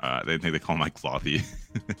too. They think they call him like Clothy.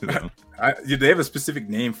 So, They have a specific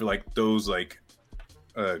name for like those like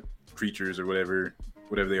creatures or whatever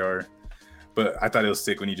they are. But I thought it was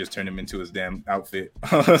sick when he just turned him into his damn outfit.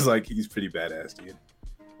 I was like, he's pretty badass, dude.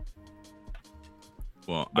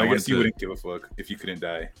 well, But I guess you to, wouldn't give a fuck if you couldn't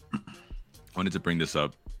die. wanted to bring this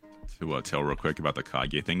up to tell real quick about the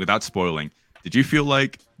Kage thing without spoiling. Did you feel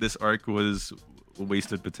like this arc was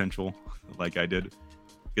wasted potential, like I did?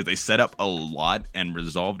 Because they set up a lot and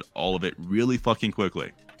resolved all of it really fucking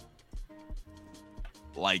quickly.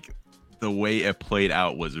 Like the way it played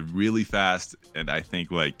out was really fast, and I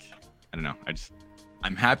think like I don't know.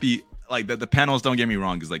 I'm happy. Like the panels, don't get me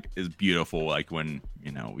wrong, is beautiful. Like when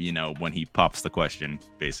you know when he pops the question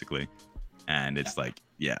basically, and it's like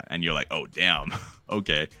yeah, and you're like oh damn,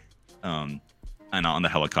 okay, and on the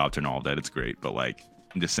helicopter and all of that, it's great. But like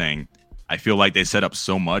I'm just saying, I feel like they set up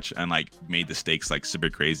so much and like made the stakes like super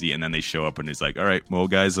crazy, and then they show up and it's like all right, well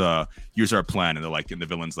guys, here's our plan, and they're like, and the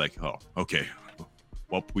villain's like oh okay,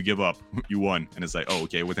 well we give up, you won, and it's like oh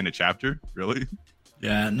okay, within a chapter, really?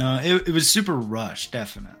 Yeah, no, it was super rushed,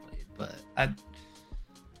 definitely. But I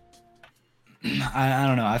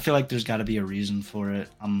don't know. I feel like there's got to be a reason for it.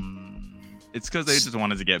 It's because they just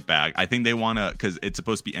wanted to get back. I think they want to, because it's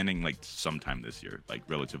supposed to be ending like sometime this year, like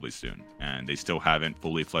relatively soon, and they still haven't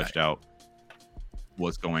fully fleshed out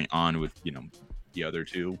what's going on with the other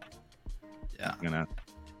two. Yeah.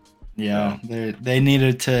 Yeah, they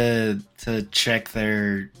needed to check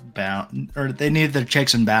their they needed their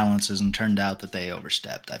checks and balances, and turned out that they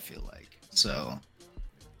overstepped. I feel like so.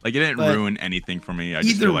 Like it didn't But ruin anything for me. I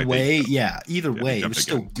just Either feel like way, they it jumped was the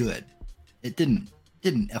still gun. good. It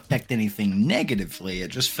didn't affect anything negatively. It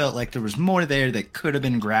just felt like there was more there that could have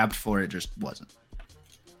been grabbed for. It just wasn't.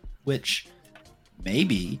 Which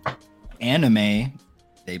maybe anime,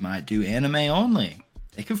 they might do anime only.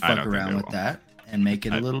 They could I fuck don't think around they with will. that and make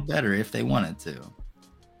it a little better if they wanted to.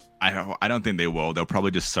 I don't think they will. They'll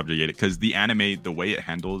probably just subjugate it because the anime, the way it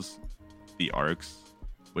handles the arcs,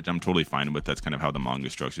 which I'm totally fine with. That's kind of how the manga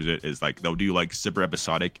structures it. Is like they'll do like super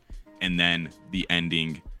episodic, and then the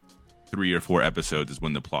ending 3 or 4 episodes is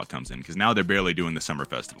when the plot comes in, because now they're barely doing the summer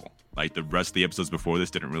festival. Like the rest of the episodes before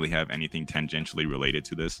this didn't really have anything tangentially related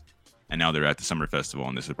to this, and now they're at the summer festival,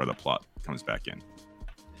 and this is where the plot comes back in,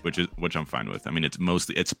 which I'm fine with. I mean,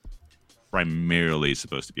 it's primarily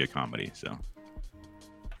supposed to be a comedy, so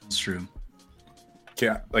It's true.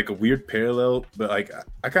 Yeah, like a weird parallel, but like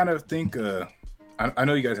I kind of think I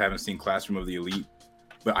know you guys haven't seen Classroom of the Elite,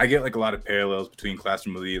 but I get like a lot of parallels between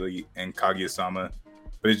Classroom of the Elite and Kaguya-sama,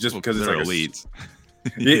 but it's just because it's they're like elites.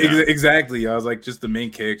 Yeah, exactly. I was like, just the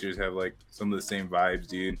main characters have like some of the same vibes,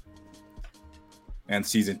 dude. And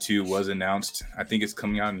season 2 was announced. I think it's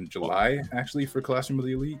coming out in July, actually, for Classroom of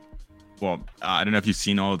the Elite. Well, I don't know if you've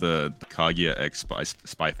seen all the Kaguya X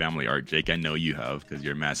Spy Family art, Jake. I know you have, because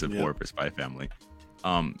you're a massive whore for Spy Family.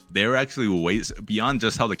 They're actually way beyond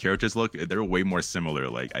just how the characters look. They're way more similar,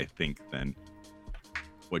 like I think, than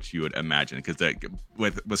what you would imagine. Because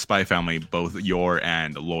with Spy Family, both Yor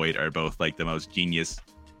and Lloyd are both like the most genius,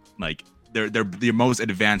 like they're the most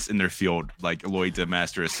advanced in their field. Like Lloyd's a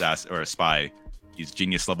master assassin or a spy. He's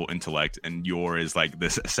genius level intellect, and Yor is like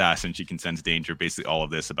this assassin. She can sense danger. Basically, all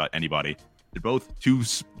of this about anybody. They're both too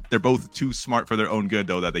smart for their own good,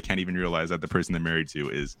 though, that they can't even realize that the person they're married to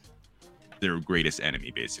is their greatest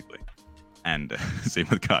enemy, basically. And same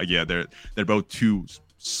with Kaguya. They're both too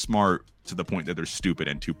smart to the point that they're stupid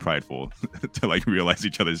and too prideful to like realize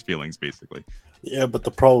each other's feelings, basically. Yeah, but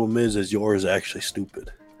the problem is yours actually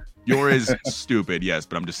stupid. Yor is stupid, yes,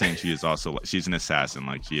 but I'm just saying she's an assassin.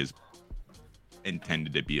 Like she is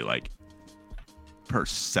intended to be like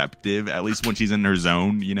perceptive, at least when she's in her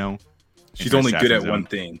zone, you know. She's only good at one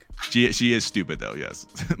thing. She is stupid though, yes.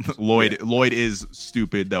 Lloyd is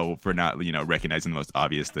stupid though for not, you know, recognizing the most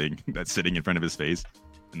obvious thing that's sitting in front of his face,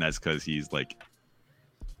 and that's because he's like,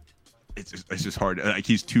 it's just hard. Like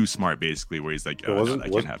he's too smart, basically. Where he's like,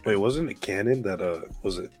 wasn't it canon that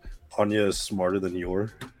was it Anya is smarter than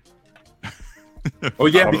Yor? Oh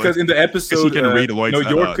yeah, because in the episode,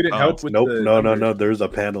 Yor couldn't help with. No. There's a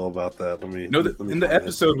panel about that. In the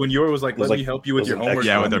episode when Yor was like, "Let me help you with your homework."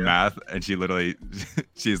 Yeah, with her math, and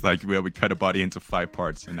she's like, "We cut a body into 5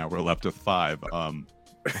 parts, and now we're left with 5." And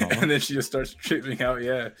then she just starts tripping out.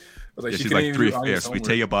 Yeah, I was like, she's like 3/5. We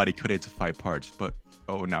take a body, cut it into 5 parts, but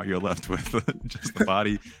now you're left with just the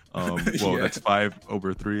body. That's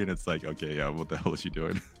 5/3, and it's like, okay, yeah, what the hell is she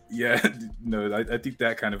doing? Yeah, no, I think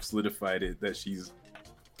that kind of solidified it, that she's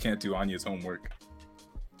can't do Anya's homework.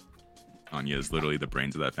 Anya is literally the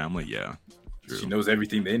brains of that family. Yeah, true. She knows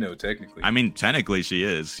everything they know, technically. I mean, technically she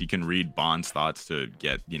is. She can read Bond's thoughts to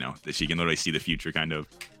get, you know, she can literally see the future, kind of.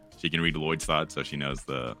 She can read Lloyd's thoughts, so she knows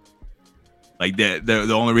the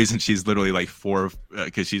only reason she's literally like 4,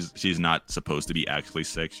 because she's not supposed to be actually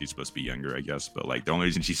 6. She's supposed to be younger, I guess. But like the only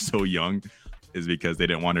reason she's so young is because they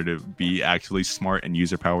didn't want her to be actually smart and use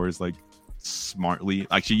her powers like smartly.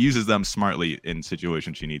 Like she uses them smartly in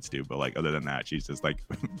situations she needs to, but like other than that, she's just like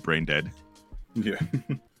brain dead. Yeah.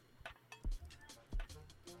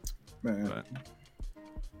 Man. But,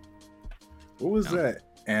 what was that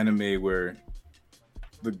anime where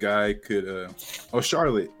the guy could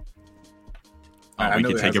Charlotte? We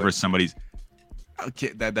could take over somebody's.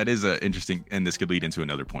 Okay, that is interesting, and this could lead into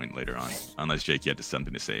another point later on, unless Jake, you had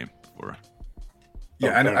something to say before.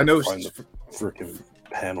 Yeah, I know. Find the freaking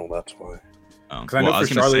panel. That's why. I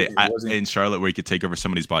was going to say in Charlotte, where you could take over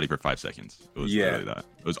somebody's body for 5 seconds. It was literally that.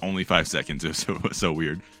 It was only 5 seconds. It was so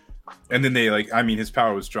weird. And then they his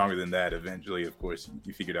power was stronger than that. Eventually, of course,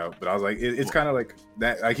 you figured out. But I was like, it's kind of like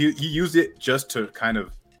that. Like he used it just to kind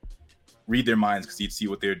of read their minds, because he'd see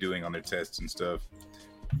what they're doing on their tests and stuff.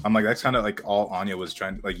 I'm like, that's kind of like all Anya was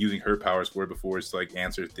trying, like using her powers for before, is to like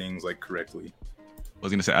answer things like correctly. I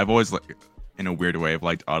was gonna say, I've always like, in a weird way, I've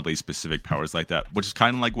liked oddly specific powers like that, which is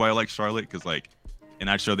kind of like why I like Charlotte, because like in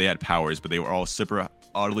that show they had powers, but they were all super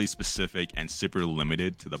oddly specific and super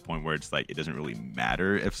limited, to the point where it's like it doesn't really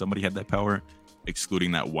matter if somebody had that power,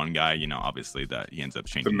 excluding that one guy, you know, obviously that he ends up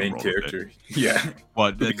changing the main character. Yeah.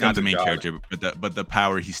 Well, not the main character, but the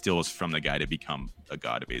power he steals from the guy to become a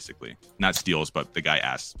god, basically. Not steals, but the guy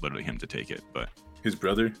asks literally him to take it. But his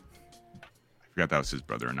brother? I forgot that was his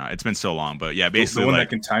brother or not. It's been so long, but yeah, basically the one that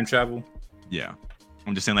can time travel. Yeah,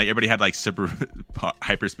 I'm just saying, like, everybody had like super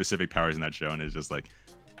hyper specific powers in that show, and it's just like,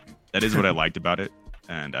 that is what I liked about it,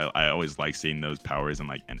 and I always like seeing those powers and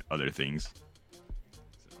like and other things.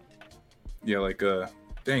 Yeah, like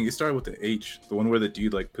dang, it started with the H, the one where the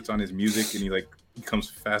dude like puts on his music and he like becomes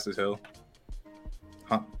fast as hell.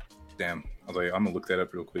 Huh? Damn. I was like, I'm gonna look that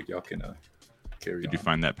up real quick. Y'all can carry on. Did you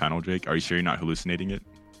find that panel, Jake? Are you sure you're not hallucinating it?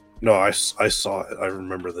 No, I saw it. I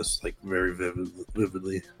remember this like very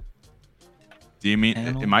vividly. Do you mean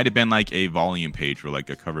panel? it might have been like a volume page or like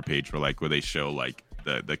a cover page where they show like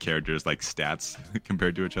the characters like stats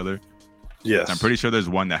compared to each other? Yes. I'm pretty sure there's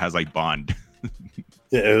one that has like Bond.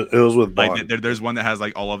 Yeah, it was with Bond. Like there's one that has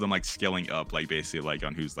like all of them like scaling up, like basically like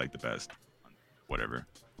on who's like the best, whatever.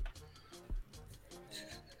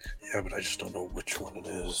 Yeah, but I just don't know which one it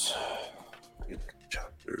is.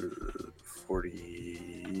 Chapter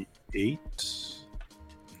 48.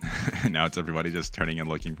 Now it's everybody just turning and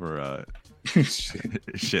looking for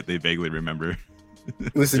shit they vaguely remember.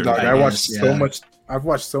 Listen, Certain dog, I ideas. watched so Yeah. much. I've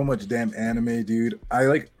watched so much damn anime, dude. I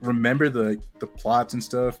like remember the plots and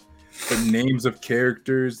stuff, the names of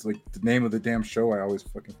characters, like the name of the damn show. I always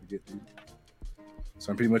fucking forget, dude.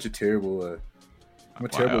 So I'm pretty much a terrible, I'm a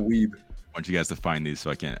terrible weeb. I want you guys to find these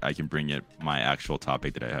so I can bring it my actual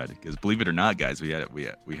topic that I had, because believe it or not, guys, we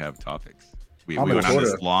have topics. We I'm went on this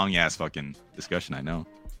Florida. long ass fucking discussion. I know,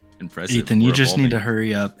 impressive. Ethan, you We're just need to evolving.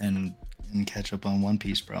 hurry up and catch up on One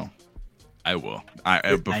Piece, bro. I will.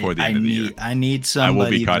 Before the end of the year. I need I will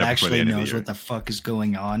be somebody caught that up before the actually end of the knows year. what the fuck is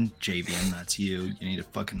going on. JVN, that's you. You need to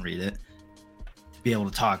fucking read it. Be able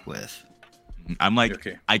to talk with. I'm like,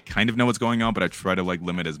 Okay. I kind of know what's going on, but I try to like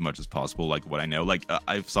limit as much as possible, like what I know. Like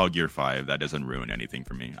I saw Gear 5, that doesn't ruin anything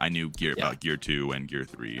for me. I knew about Gear 2 and Gear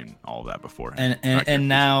 3 and all of that before. And Not Gear 2, and Gear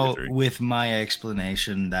now 3. with my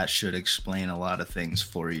explanation, that should explain a lot of things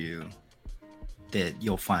for you that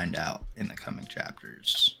you'll find out in the coming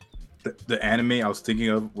chapters. The anime I was thinking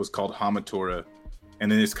of was called Hamatora,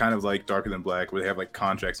 and then it's kind of like Darker Than Black, where they have like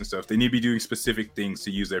contracts and stuff. They need to be doing specific things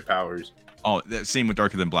to use their powers. Oh, same with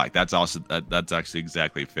Darker Than Black. That's also that's actually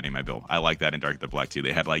exactly fitting my bill. I like that in Darker Than Black too.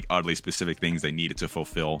 They had like oddly specific things they needed to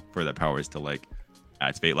fulfill for their powers to like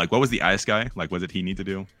activate. Like what was the ice guy? Like what did he need to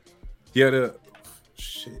do? He had a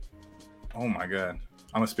shit. Oh my god,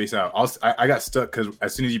 I'm gonna space out. I got stuck because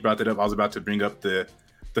as soon as you brought that up, I was about to bring up the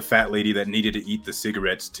fat lady that needed to eat the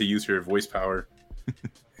cigarettes to use her voice power,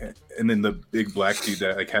 and then the big black dude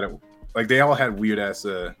that like had a like they all had weird ass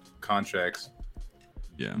contracts.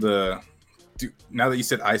 Yeah. Dude, now that you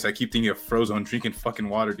said ice, I keep thinking of Frozone drinking fucking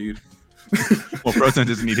water, dude. Well, Frozen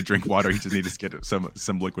doesn't need to drink water. He just needs to get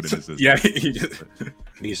some liquid in his system. Yeah, he just,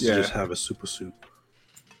 Needs Yeah. to just have a super suit.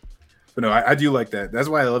 but no, I do like that. That's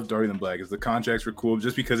why I love Darker Than Black. Is the contracts were cool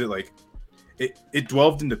just because it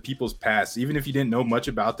delved into people's past. Even if you didn't know much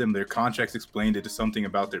about them, their contracts explained it to something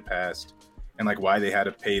about their past and like why they had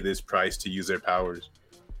to pay this price to use their powers.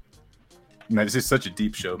 And that is just such a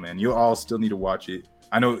deep show, man. You all still need to watch it.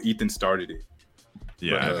 I know Ethan started it.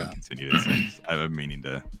 Yeah, I But, haven't continued it since. I've been meaning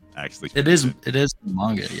to actually. It is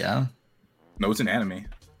manga, yeah. No, it's an anime,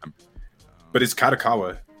 but it's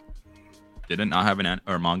Katakawa. Did it not have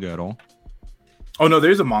or manga at all? Oh no,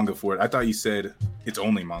 there's a manga for it. I thought you said it's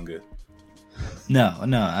only manga. No,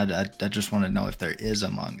 I just want to know if there is a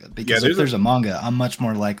manga, because there's if there's a manga, I'm much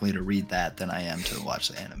more likely to read that than I am to watch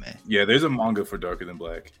the anime, Yeah, there's a manga for Darker Than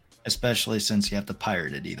Black. especially since you have to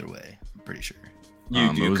pirate it either way. I'm pretty sure. You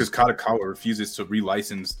It do, was- because Katakawa refuses to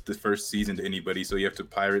relicense the first season to anybody, so you have to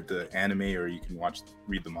pirate the anime or you can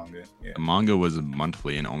read the manga. Yeah. The manga was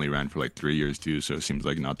monthly and only ran for like 3 years too, so it seems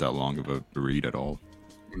like not that long of a read at all.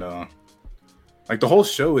 No. Like the whole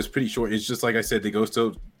show is pretty short. It's just like I said, they go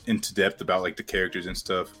so into depth about like the characters and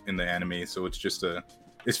stuff in the anime, so it's just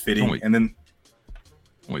it's fitting. Only- And then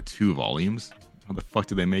Only 2 volumes? How the fuck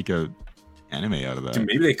did they make a anime out of that? dude,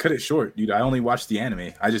 maybe they cut it short, dude. I only watched the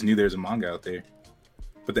anime. I just knew there's a manga out there.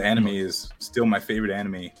 But the anime is still my favorite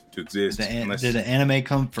anime to exist. Did the anime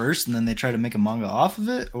come first and then they try to make a manga off of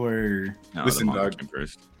it, or No, Listen, the manga dog. came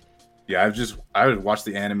first. Yeah, I would watch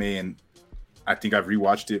the anime and I think I've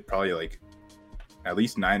rewatched it probably like at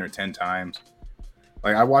least 9 or 10 times.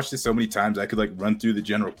 Like I watched it so many times I could like run through the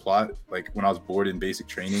general plot like when I was bored in basic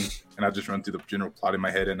training, and I'd just run through the general plot in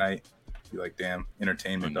my head at night. Be like, damn,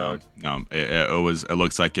 entertainment, No, dog. no, it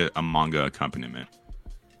looks like a manga accompaniment.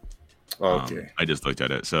 Oh, okay. I just looked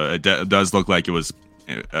at it, so it does look like it was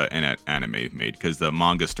an anime made, because the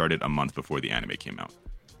manga started a month before the anime came out.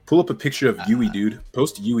 Pull up a picture of Yui, dude.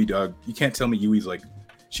 Post Yui, dog. You can't tell me Yui's like.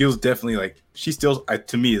 She was definitely like. She still,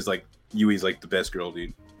 to me, is like Yui's like the best girl,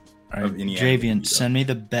 dude. all Of right, any anime, Javian, though. send me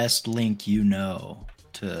the best link you know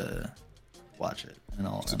to watch it, and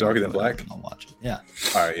I'll. So and Darker I'll Than go ahead Black? and I'll watch it. Yeah,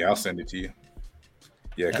 All right, yeah, I'll send it to you.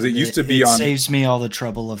 Yeah, because it used to be it on. saves me all the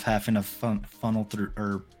trouble of having to funnel through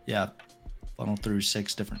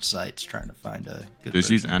 6 different sites trying to find a good. Just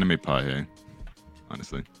use version. Anime Pie, hey?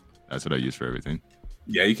 Honestly, that's what I use for everything.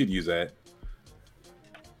 Yeah, you could use that.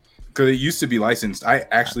 Because it used to be licensed. I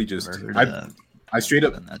actually just. Never heard of that. I straight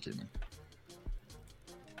up. Send that to me.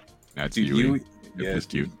 That's Dude, Yui. Yui. It's Yeah, just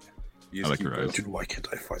cute. He I like cute, her though. eyes. Dude, why can't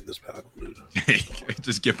I find this battle, dude?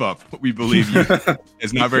 Just give up. We believe you.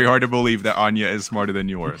 It's not very hard to believe that Anya is smarter than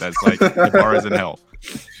you are. That's like the bar is in hell.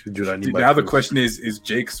 Dude, I need Dude, my now the first- question is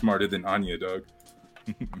Jake smarter than Anya, dog?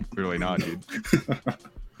 Clearly not, dude.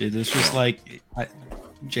 Dude, this was like,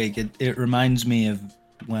 Jake, it reminds me of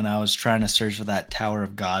when I was trying to search for that Tower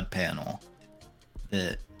of God panel.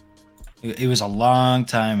 It was a long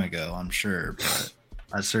time ago, I'm sure, but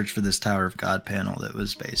I searched for this Tower of God panel that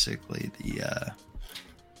was basically the,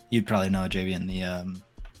 you'd probably know, Javian, the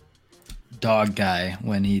dog guy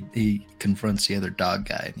when he confronts the other dog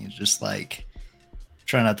guy and he's just like,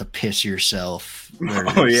 try not to piss yourself.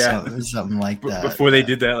 Oh, yeah. Something like that. Before they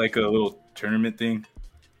did that, like a little tournament thing.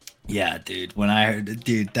 Yeah, dude. When I heard it,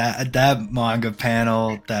 dude, that manga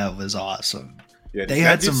panel, that was awesome. Yeah, They that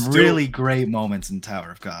had dude's some still- really great moments in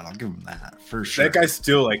Tower of God. I'll give them that for sure. That guy's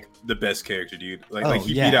still like the best character, dude. Like, Oh,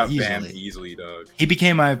 he yeah, beat out easily. Bam easily, dog. He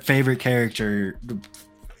became my favorite character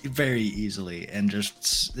very easily, and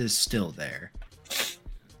just is still there.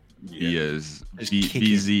 He is. Just BZ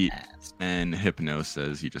kicking ass. and Hypno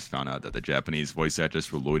says he just found out that the Japanese voice actors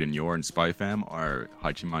for Lloyd and Yor and Spy Fam are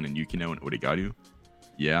Hachiman and Yukino and Odegaru.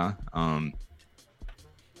 Yeah.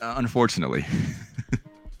 Unfortunately.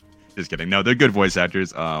 Just kidding. No, they're good voice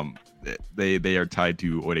actors. They are tied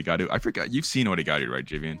to Odegaru. I forgot. You've seen Odegaru, right,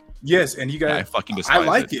 Javian? Yes, and you Yeah, I guys, fucking despise I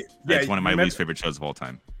like it. Yeah, It's one of my remember- least favorite shows of all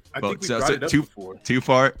time. I Well, think we so- brought so it up two- before.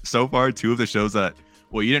 So far, two of the shows that,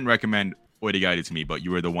 well, you didn't recommend Odegaru to me, but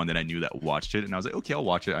you were the one that I knew that watched it, and I was like, okay, I'll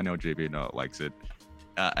watch it. I know JB likes it.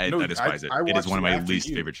 I No, despise it. I It is watched one of it my after least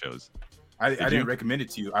you. favorite shows. I you? didn't recommend it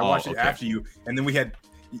to you. I Oh, watched it okay. after you, and then we had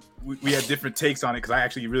different takes on it because I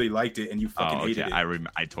actually really liked it, and you fucking Oh, okay. hated it.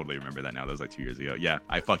 I totally remember that now. That was like 2 years ago. Yeah,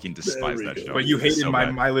 I fucking despise we that go. show. But you It's hated so my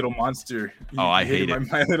bad. My Little Monster. Oh, I You hated hate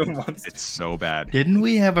it. My Little Monster. It's so bad. Didn't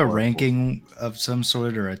we have a Horrible. ranking of some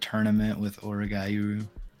sort or a tournament with Oregayu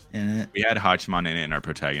in it? We had Hachiman in it in our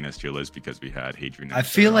protagonist tier list because we had Hadrian. I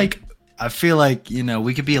feel like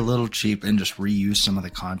we could be a little cheap and just reuse some of the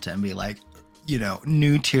content and be like,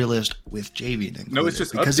 new tier list with JV included. No, it's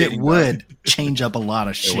just because it updating, would change up a lot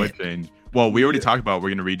of it would shit. change. Well, we already talked about we're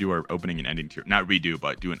gonna redo our opening and ending tier. Not redo,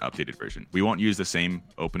 but do an updated version. We won't use the same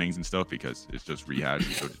openings and stuff because it's just rehash.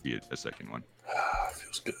 It'll just be a second one.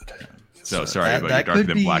 Feels good. So sorry, that- but that Darker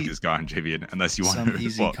could Than Black be is gone, JV. Unless you want Some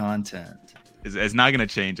easy well, content. it's not gonna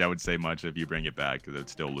change. I would say much if you bring it back because it'd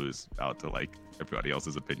still lose out to like everybody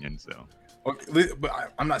else's opinion. So Okay,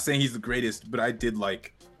 but I'm not saying he's the greatest, but I did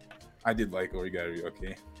like Oregaru.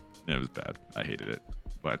 Okay, it was bad. I hated it.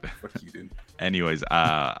 But fuck you, dude. anyways,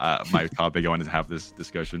 my topic I wanted to have this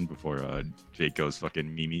discussion before Jake goes fucking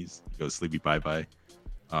memes. He goes sleepy bye bye.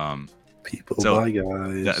 People, So, bye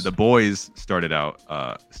guys. The boys started up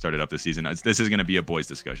this season. This is gonna be a boys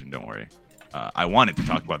discussion. Don't worry. I wanted to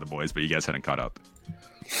talk about the boys, but you guys hadn't caught up.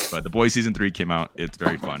 But the boys season 3 came out. It's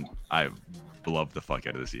very fun. I loved the fuck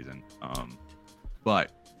out of the season.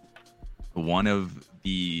 But one of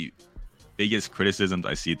the biggest criticisms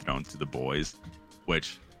I see thrown to the boys,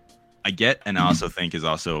 which I get and I also think is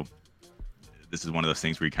also, this is one of those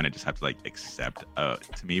things where you kind of just have to like accept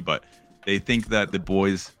to me, but they think that the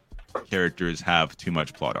boys characters have too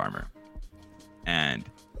much plot armor. And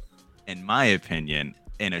in my opinion,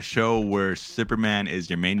 in a show where Superman is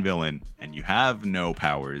your main villain and you have no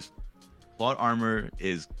powers, plot armor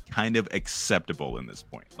is kind of acceptable in this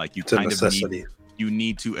point. Like you It's a kind of necessity.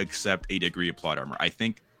 need to accept a degree of plot armor. I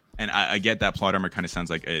think, and I get that plot armor kind of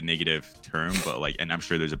sounds like a negative term, but like, and I'm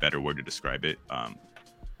sure there's a better word to describe it.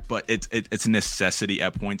 But it's a necessity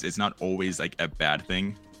at points. It's not always like a bad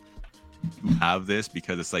thing to have this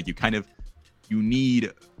because it's like you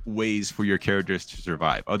need ways for your characters to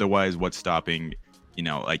survive. Otherwise, what's stopping,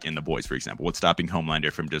 like in The Boys, for example, what's stopping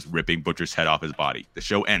Homelander from just ripping Butcher's head off his body? The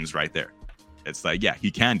show ends right there. It's like, yeah,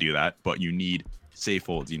 he can do that, but you need safe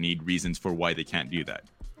holds. You need reasons for why they can't do that.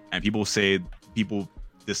 And people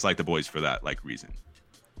dislike The Boys for that like reason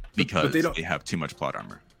because they have too much plot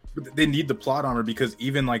armor. But they need the plot armor because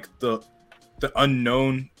even like the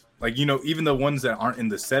unknown, like even the ones that aren't in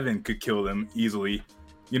the 7 could kill them easily.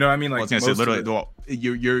 You know what I mean? Like I was gonna say most of literally, the- well,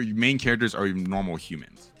 your main characters are normal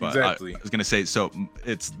humans. But Exactly. I was gonna say, so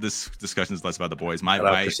it's this discussion is less about the boys. But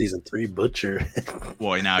after season 3, Butcher.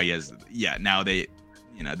 Well, now he has, now they,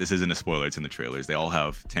 this isn't a spoiler. It's in the trailers. They all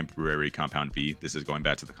have temporary compound V. This is going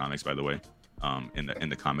back to the comics, by the way. In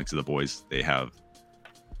the comics of the boys, they have,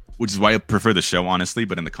 which is why I prefer the show, honestly.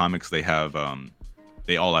 But in the comics, they have,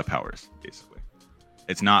 they all have powers, basically.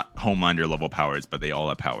 It's not Homelander level powers, but they all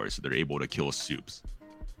have powers, so they're able to kill soups.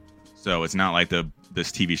 So it's not like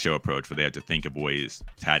this TV show approach where they have to think of ways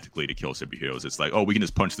tactically to kill superheroes. It's like, oh, we can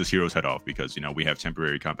just punch this hero's head off because, you know, we have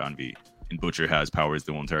temporary compound V and Butcher has powers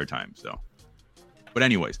the whole entire time. So, but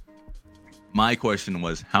anyways, my question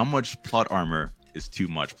was, how much plot armor is too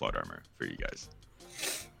much plot armor for you guys?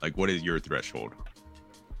 Like, what is your threshold?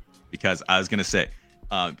 Because I was going to say,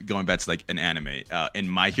 going back to like an anime, in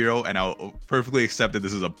My Hero, and I'll perfectly accept that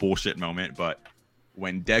this is a bullshit moment, but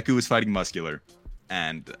when Deku is fighting Muscular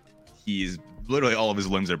and he's literally all of his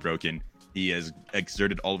limbs are broken, he has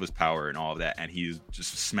exerted all of his power and all of that, and he's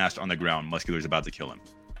just smashed on the ground. Muscular's about to kill him.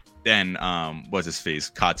 Then, what's his face?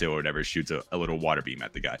 Kato or whatever shoots a little water beam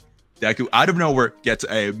at the guy. Deku, out of nowhere, gets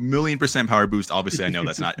a 1,000,000% power boost. Obviously, I know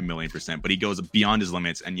that's not 1,000,000%, but he goes beyond his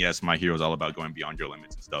limits. And yes, My Hero is all about going beyond your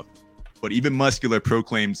limits and stuff. But even Muscular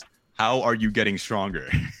proclaims, "How are you getting stronger?"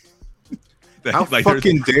 How like,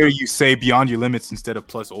 fucking dare you say beyond your limits instead of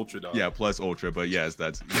plus ultra, dog? Yeah, plus ultra, but yes,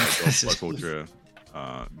 that's plus ultra,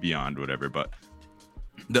 beyond whatever. But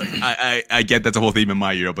I get that's a whole theme in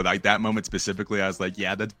My Hero, but like that moment specifically, I was like,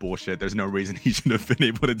 yeah, that's bullshit. There's no reason he should have been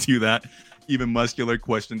able to do that. Even Muscular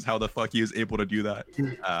questions how the fuck he is able to do that.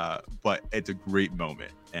 But it's a great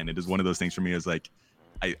moment, and it is one of those things for me. Is like,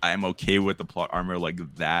 I am okay with the plot armor like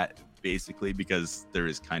that, basically, because there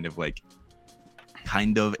is kind of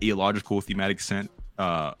a logical thematic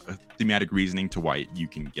reasoning to why you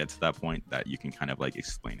can get to that point that you can kind of like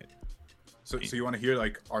explain it. So you want to hear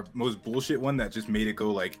like our most bullshit one that just made it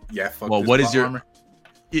go like, yeah, fuck. Well, this what is plot your? armor?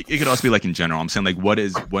 It could also be like in general. I'm saying like, what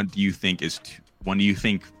do you think when do you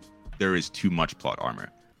think there is too much plot armor?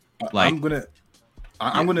 Like, I'm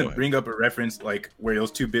gonna bring up a reference like where it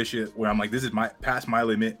was too bishop, where I'm like, this is past my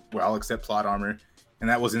limit where I'll accept plot armor, and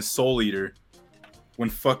that was in Soul Eater, when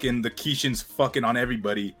fucking the Kishin's fucking on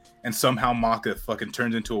everybody, and somehow Maka fucking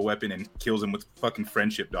turns into a weapon and kills him with fucking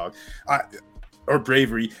friendship, dog. Or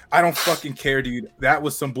bravery. I don't fucking care, dude. That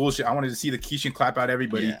was some bullshit. I wanted to see the Kishin clap out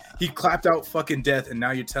everybody. Yeah. He clapped out fucking Death, and now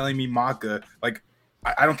you're telling me Maka, like,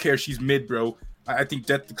 I don't care. She's mid, bro. I think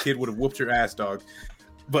Death the Kid would have whooped her ass, dog.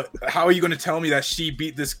 But how are you going to tell me that she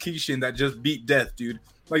beat this Kishin that just beat Death, dude?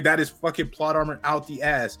 Like, that is fucking plot armor out the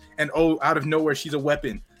ass. And out of nowhere, she's a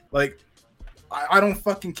weapon. Like, I don't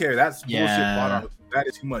fucking care. That's bullshit plot armor. That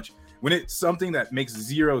is too much. When it's something that makes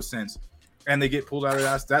zero sense and they get pulled out of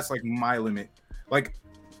that, that's like my limit. Like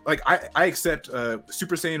I accept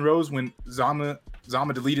Super Saiyan Rose when Zama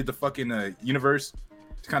deleted the fucking universe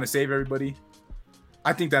to kind of save everybody.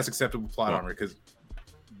 I think that's acceptable plot armor because.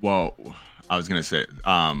 Well, I was gonna say,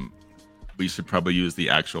 we should probably use the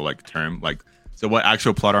actual like term, like, so what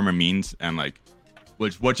actual plot armor means, and like,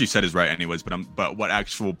 which what you said is right, anyways. But what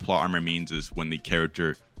actual plot armor means is when the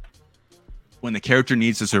character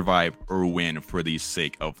needs to survive or win for the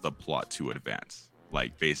sake of the plot to advance.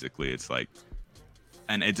 Like basically, it's like.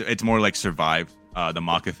 And it's more like survive. The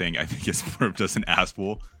Maka thing, I think, is more of just an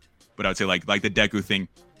asshole. But I would say like the Deku thing,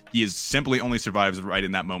 he is simply only survives right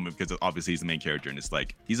in that moment because obviously he's the main character, and it's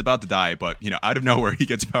like he's about to die, but you know, out of nowhere he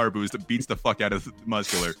gets power boost, beats the fuck out of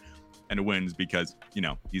Muscular, and wins because you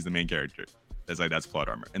know he's the main character. That's plot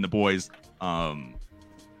armor. And the boys,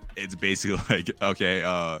 it's basically like, okay,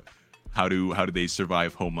 how do they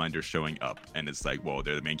survive Homelander showing up? And it's like, well,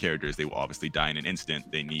 they're the main characters. They will obviously die in an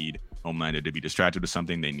instant. They need Homelander to be distracted with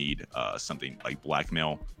something. They need something like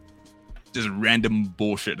blackmail, just random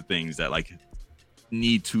bullshit things that like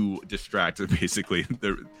need to distract. Basically,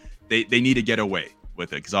 they need to get away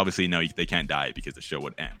with it because obviously they can't die because the show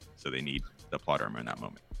would end. So they need the plot armor in that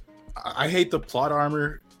moment. I hate the plot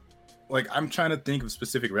armor. Like, I'm trying to think of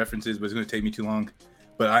specific references, but it's going to take me too long.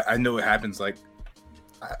 But I know it happens like.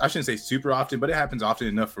 I shouldn't say super often, but it happens often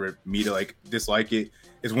enough for me to like dislike it.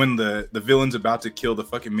 Is when the villain's about to kill the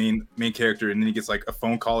fucking main character, and then he gets like a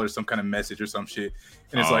phone call or some kind of message or some shit,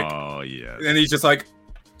 and it's like, oh yeah, and he's just like,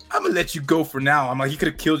 I'm gonna let you go for now. I'm like, he could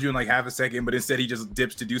have killed you in like half a second, but instead he just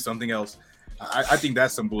dips to do something else. I think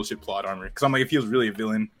that's some bullshit plot armor. Because I'm like, if he was really a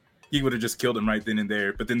villain, he would have just killed him right then and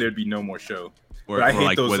there. But then there's be no more show. But I hate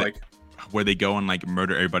like, those where they go and like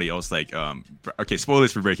murder everybody else. Like, okay,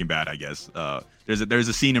 spoilers for Breaking Bad, I guess. There's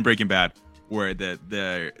a scene in Breaking Bad where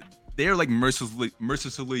they're like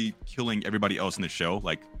mercilessly killing everybody else in the show.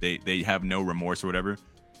 Like they have no remorse or whatever.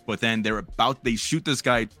 But then they shoot this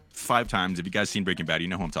guy 5 times. If you guys seen Breaking Bad, you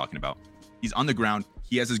know who I'm talking about. He's on the ground.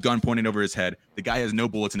 He has his gun pointed over his head. The guy has no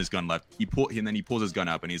bullets in his gun left. And then he pulls his gun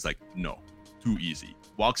up and he's like, no, too easy.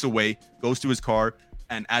 Walks away, goes to his car,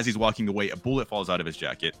 and as he's walking away, a bullet falls out of his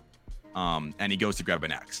jacket. And he goes to grab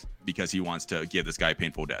an axe because he wants to give this guy a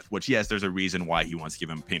painful death. Which, yes, there's a reason why he wants to give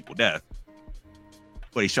him a painful death.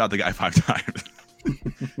 But he shot the guy 5 times.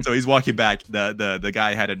 So he's walking back. The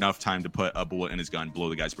guy had enough time to put a bullet in his gun, blow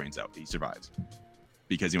the guy's brains out. He survives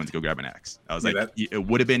because he went to go grab an axe. I was like, it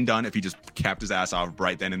would have been done if he just capped his ass off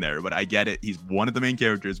right then and there. But I get it. He's one of the main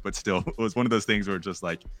characters, but still, it was one of those things where just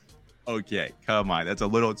like, okay, come on, that's a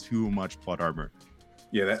little too much plot armor.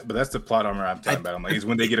 Yeah, but that's the plot armor I'm talking about. I'm like, is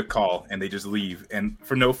when they get a call and they just leave, and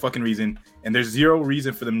for no fucking reason, and there's zero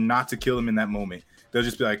reason for them not to kill him in that moment. They'll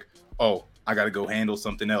just be like, oh, I gotta go handle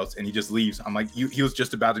something else, and he just leaves. I'm like, he was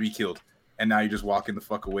just about to be killed, and now you're just walking the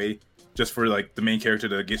fuck away just for like the main character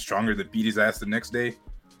to get stronger to beat his ass the next day.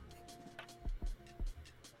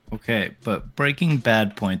 Okay, but Breaking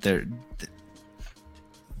Bad point there,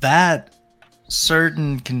 that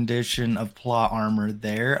certain condition of plot armor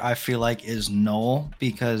there, I feel like is null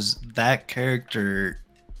because that character.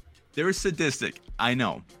 They were sadistic, I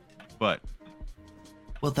know, but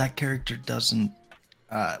well, that character doesn't.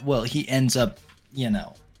 Well, he ends up, he ends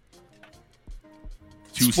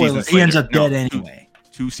up dead anyway.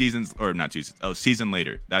 Two seasons, or not 2 seasons. Oh, season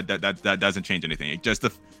later. That doesn't change anything. Just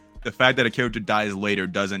the fact that a character dies later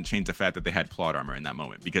doesn't change the fact that they had plot armor in that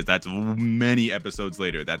moment, because that's many episodes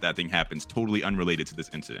later that thing happens, totally unrelated to this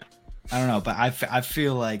incident. I don't know, but I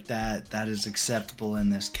feel like that is acceptable in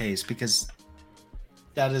this case because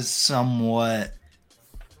that is somewhat.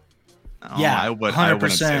 I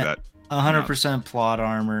wouldn't say that. 100% plot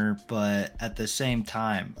armor, but at the same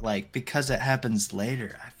time, like because it happens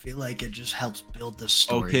later, I feel like it just helps build the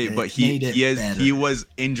story. Okay, but he was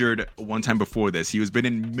injured one time before this. He was been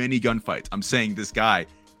in many gunfights. I'm saying this guy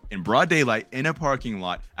in broad daylight in a parking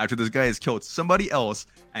lot after this guy has killed somebody else,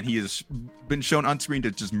 and he has been shown on screen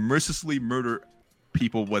to just mercilessly murder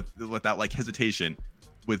people without like hesitation.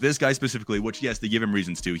 With this guy specifically, which yes, they give him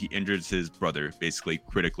reasons to. He injures his brother basically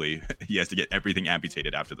critically. He has to get everything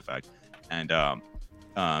amputated after the fact. And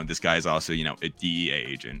this guy is also, a DEA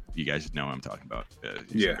agent. You guys know what I'm talking about.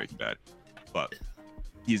 He's Breaking Bad. But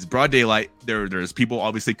he's broad daylight. There's people,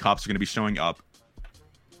 obviously cops are going to be showing up.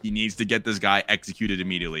 He needs to get this guy executed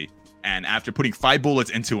immediately. And after putting 5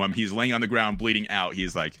 bullets into him, he's laying on the ground bleeding out.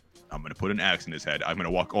 He's like, I'm going to put an axe in his head. I'm going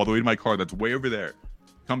to walk all the way to my car that's way over there.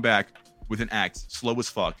 Come back with an axe, slow as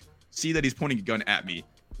fuck. See that he's pointing a gun at me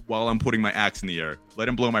while I'm putting my axe in the air. Let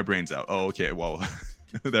him blow my brains out. Oh, okay. Well,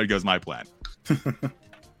 there goes my plan.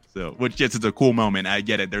 So, which yes, it's a cool moment. I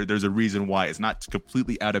get it. There's a reason why it's not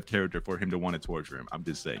completely out of character for him to want to torture him. I'm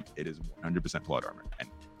just saying it is 100% plot armor. And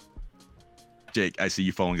Jake, I see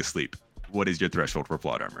you falling asleep. What is your threshold for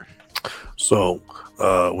plot armor? So,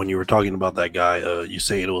 when you were talking about that guy, you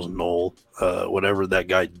say it was null. Whatever that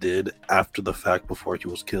guy did after the fact, before he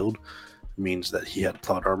was killed, means that he had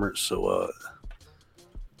plot armor. So,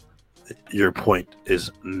 your point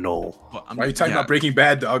is null. Well, why are you talking about Breaking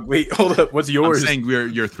Bad, dog? Wait, hold up. What's yours? I'm saying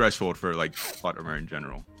your threshold for like plot armor in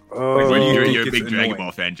general. You're a big Dragon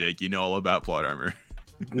Ball fan, Jake. You know all about plot armor.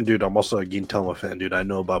 Dude, I'm also a Gintama fan, dude. I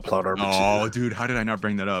know about plot armor. Oh, dude, how did I not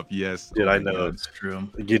bring that up? Yes, dude, I know it's true.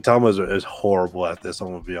 Gintama is horrible at this.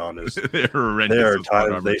 I'm gonna be honest. They're horrendous. There are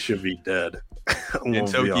times they should be dead.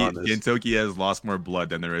 Gintoki has lost more blood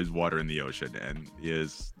than there is water in the ocean, and he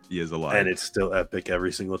is alive. And it's still epic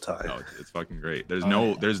every single time. No, it's fucking great. There's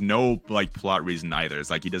no like plot reason either.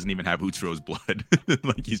 It's like he doesn't even have Uchiro's blood.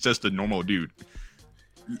 Like he's just a normal dude.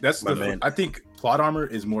 That's the man. I think plot armor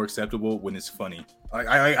is more acceptable when it's funny.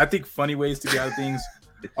 I think funny ways to get out of things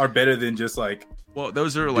are better than just like. Well,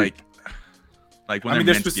 those are like when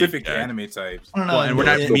there's specific anime types. I don't know. Well, and we're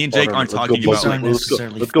not. Me and Jake aren't talking about.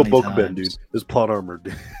 Let's go Bokuben, dude. This plot armor,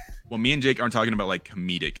 dude. Well, me and Jake aren't talking about like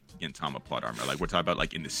comedic Gintama plot armor. Like we're talking about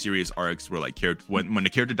like in the serious arcs where like when the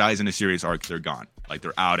character dies in a serious arc, they're gone. Like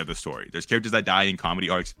they're out of the story. There's characters that die in comedy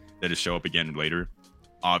arcs that just show up again later.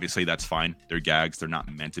 Obviously, that's fine. They're gags. They're not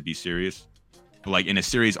meant to be serious. But like in a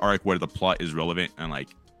series arc where the plot is relevant and like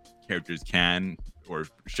characters can or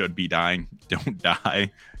should be dying, don't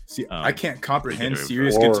die. See, I can't comprehend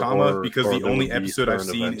serious Gintama because the only episode I've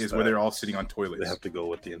seen is where they're all sitting on toilets. They have to go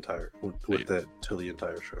with the entire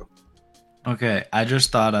show. Okay, I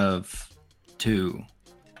just thought of two.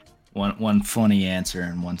 One funny answer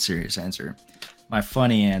and one serious answer. My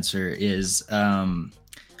funny answer is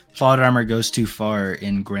plot armor goes too far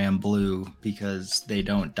in Grand Blue because they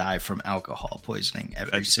don't die from alcohol poisoning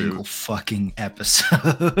every single fucking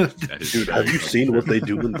episode. Dude, have you seen what they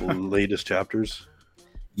do in the latest chapters?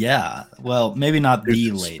 Yeah, well, maybe not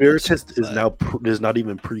the latest. Spiritist is not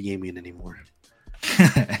even pre-gaming anymore.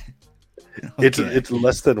 Okay. It's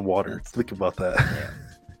less than water. Think about that.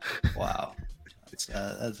 Yeah. Wow,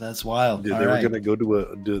 that's wild. Dude, they were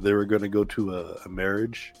gonna go to a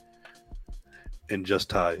marriage, and just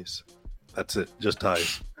ties. That's it, just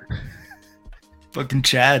ties. Fucking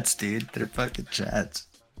chats, dude. They're fucking chats.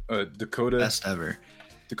 Dakota, Best ever.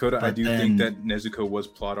 Dakota. I But do then- think that Nezuko was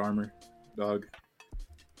plot armor, dog.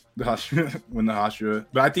 The Hashira, when the Hashira,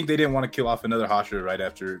 but I think they didn't want to kill off another Hashira right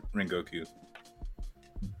after Rengoku.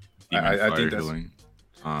 Demon I fire think that's- healing.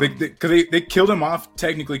 They killed him off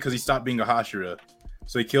technically because he stopped being a Hashira,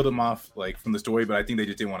 so they killed him off like from the story. But I think they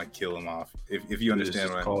just didn't want to kill him off. If you understand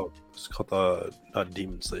what I mean. It's called not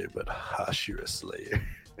Demon Slayer, but Hashira Slayer.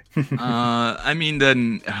 I mean,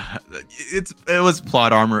 then it was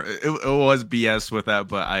plot armor. It was BS with that,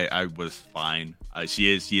 but I was fine.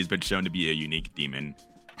 She has been shown to be a unique demon.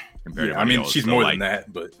 compared to Yeah, I mean, everybody else. she's So, more like, than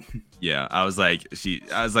that, but Yeah, I was like,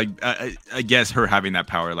 I guess her having that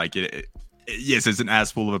power, like yes, it's an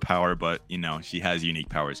ass full of a power, but you know, she has unique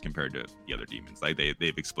powers compared to the other demons. Like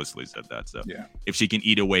they've explicitly said that. So yeah. if she can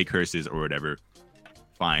eat away curses or whatever,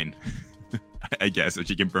 fine. I guess if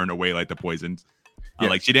she can burn away like the poisons. Yeah.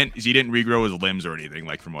 Like she didn't regrow his limbs or anything,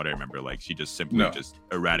 like from what I remember. Like she just simply No. just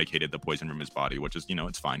eradicated the poison from his body, which is, you know,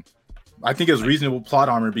 it's fine. I think it was reasonable plot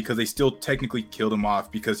armor because they still technically killed him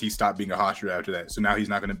off because he stopped being a Hashira after that. So now he's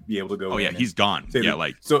not going to be able to go. Oh yeah, in he's gone. and- Yeah,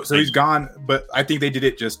 like so like- he's gone. But I think they did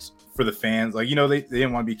it just for the fans. Like, you know, they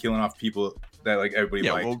didn't want to be killing off people that like everybody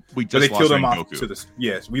yeah. liked. Well, we But they just killed lost him off Rengoku. to the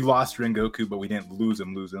yes. We lost Rengoku, but we didn't lose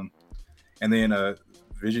him. And then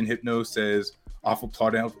Vision Hypno says awful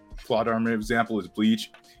plot armor example is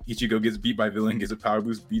Bleach. Ichigo gets beat by villain, gets a power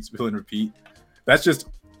boost, beats villain, repeat. That's just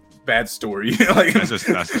bad story. Like That's just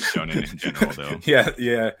shonen in general, though.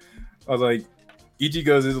 yeah. I was like,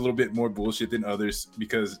 Ichigo's is a little bit more bullshit than others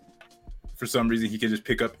because for some reason he can just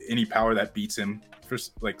pick up any power that beats him. For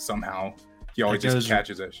like somehow he always That just goes-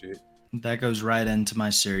 catches that shit. That goes right into my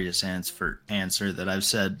serious answer that I've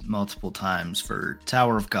said multiple times for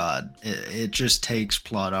Tower of God. It just takes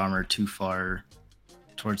plot armor too far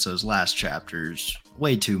towards those last chapters.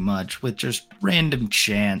 Way too much with just random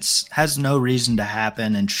chance. Has no reason to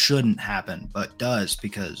happen and shouldn't happen, but does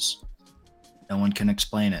because no one can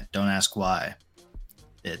explain it. Don't ask why.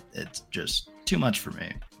 It's just too much for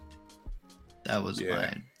me. That was Yeah.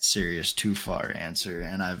 my serious too far answer,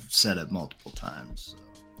 and I've said it multiple times.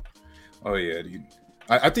 Oh yeah, dude.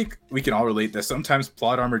 I think we can all relate that sometimes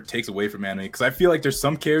plot armor takes away from anime because I feel like there's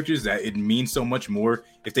some characters that it means so much more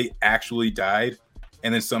if they actually died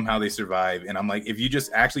and then somehow they survive. And I'm like, if you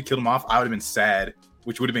just actually killed them off, I would have been sad,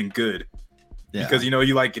 which would have been good Yeah. because you know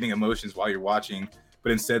you like getting emotions while you're watching,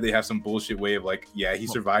 but instead they have some bullshit way of like, yeah, he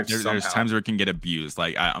survived somehow. There's times where it can get abused.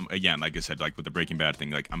 Like I'm again, like I said, like with the Breaking Bad thing,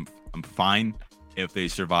 like I'm fine if they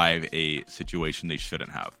survive a situation they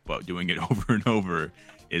shouldn't have, but doing it over and over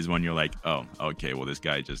is when you're like, oh, okay, well this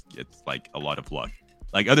guy just gets like a lot of luck.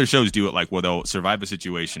 Like other shows do it, like well they'll survive a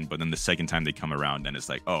situation, but then the second time they come around, and it's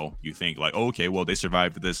like, oh, you think like, oh, okay, well they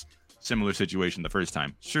survived this similar situation the first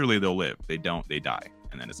time, surely they'll live. They don't, they die,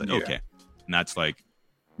 and then it's like, Yeah. okay, and that's like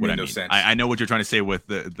what Made I no mean. sense. I know what you're trying to say with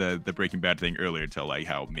the Breaking Bad thing earlier, to like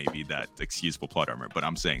how maybe that's excusable plot armor, but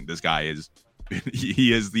I'm saying this guy is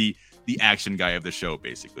he is the action guy of the show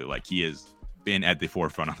basically. Like he has been at the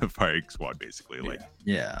forefront on the firing squad basically. Like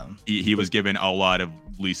Yeah. he was given a lot of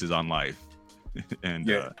leases on life, and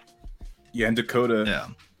Yeah. Yeah, and Dakota. Yeah.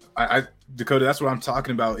 I Dakota, that's what I'm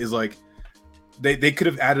talking about. Is like they could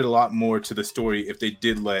have added a lot more to the story if they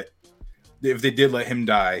did let him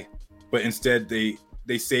die, but instead they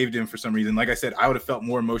saved him for some reason. Like I said, I would have felt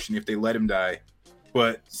more emotion if they let him die,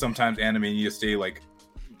 but sometimes anime need to stay like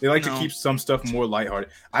they like to No. keep some stuff more lighthearted.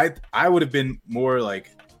 I would have been more like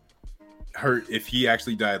hurt if he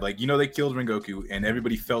actually died. Like, you know, they killed Rengoku and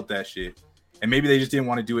everybody felt that shit, and maybe they just didn't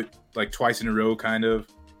want to do it like twice in a row, kind of.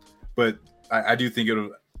 But I do think it would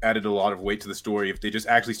have added a lot of weight to the story if they just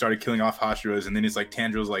actually started killing off Hashiras, and then it's like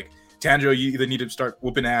Tanjiro's like, Tanjiro, you either need to start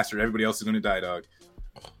whooping ass or everybody else is going to die, dog.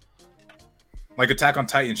 Like Attack on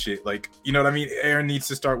Titan shit. Like, you know what I mean? Eren needs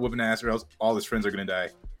to start whooping ass or else all his friends are going to die.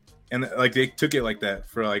 And like they took it like that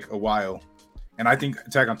for like a while. And I think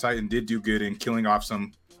Attack on Titan did do good in killing off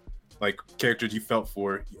some like characters you felt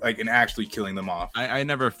for, like, and actually killing them off. I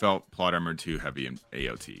never felt plot armor too heavy in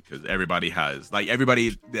AOT because everybody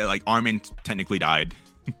like Armin technically died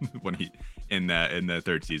when he in the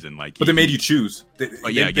third season. Like, But they made you choose. Oh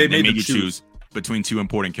yeah, again, they made them you choose between two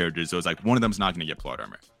important characters. So it's like one of them's not going to get plot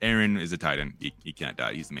armor. Eren is a Titan. He can't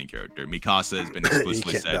die. He's the main character. Mikasa has been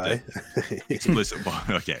explicitly said that.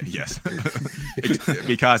 Well, okay, yes.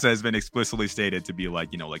 Mikasa has been explicitly stated to be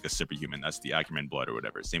like, you know, like a superhuman. That's the Ackerman blood or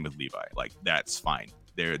whatever. Same with Levi. Like that's fine.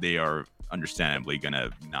 They are understandably gonna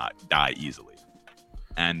not die easily.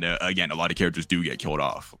 And again, a lot of characters do get killed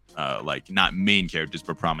off. Like not main characters,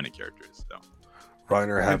 but prominent characters. So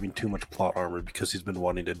Reiner having too much plot armor because he's been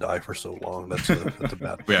wanting to die for so long. That's a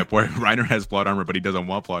bad. Yeah, boy, Reiner has plot armor, but he doesn't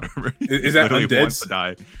want plot armor. Is that Literally wants Undead's? to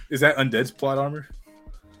die. Is that Undead's plot armor?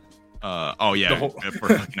 Oh yeah, The whole- for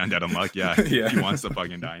fucking undead unluck. Yeah, Yeah. he wants to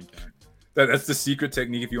fucking die. And can't. That's the secret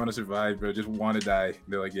technique if you want to survive, bro. Just want to die.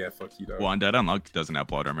 They're like, yeah, fuck you, dog. Well, undead unluck doesn't have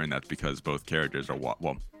plot armor, and that's because both characters are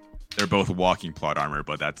well, they're both walking plot armor,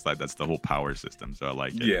 but that's the whole power system. So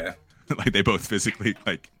like, Yeah. like they both physically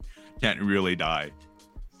like can't really die.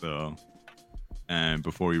 So, and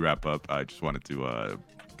before we wrap up, I just wanted to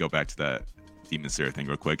go back to that Demon Slayer thing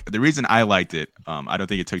real quick. The reason I liked it, I don't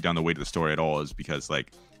think it took down the weight of the story at all, is because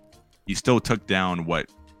like he still took down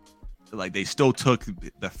they still took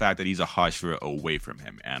the fact that he's a Hashira away from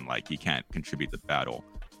him, and like he can't contribute to battle,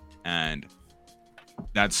 and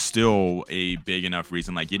that's still a big enough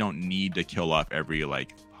reason. Like you don't need to kill off every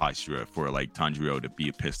like Hashira for like Tanjiro to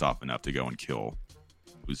be pissed off enough to go and kill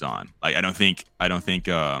Muzan. Like I don't think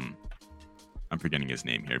I'm forgetting his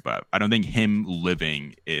name here, but I don't think him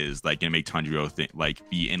living is like gonna make Tanjiro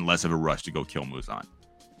be in less of a rush to go kill Muzan.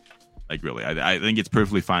 Like really, I think it's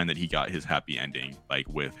perfectly fine that he got his happy ending like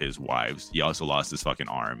with his wives. He also lost his fucking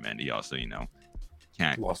arm, and he also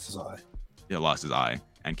can't Lost his eye. lost his eye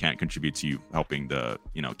and can't contribute to helping the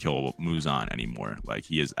kill Muzan anymore. Like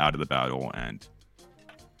he is out of the battle, and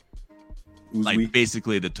like Uzui.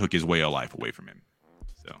 basically that took his way of life away from him.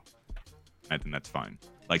 So I think that's fine.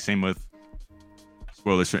 Like same with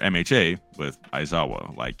spoilers for MHA with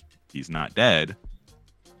Aizawa. Like he's not dead,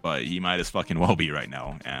 but he might as fucking well be right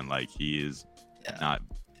now. And like he is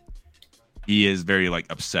very like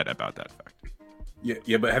upset about that fact.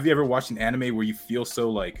 Yeah, but have you ever watched an anime where you feel so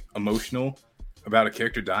like emotional about a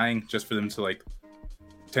character dying just for them to like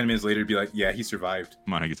 10 minutes later be like, yeah, he survived?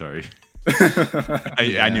 Monogatari.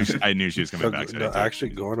 Yeah. I knew she was coming back. So No, actually,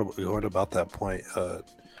 going about that point,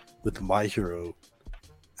 with My Hero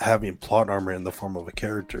having plot armor in the form of a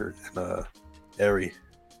character and Eri,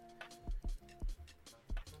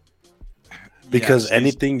 because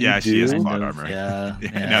anything you she has do, plot armor. Yeah. Yeah,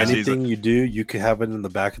 yeah. no, she's anything you do, you can have it in the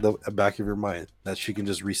back of your mind that she can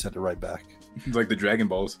just reset it right back, Like the Dragon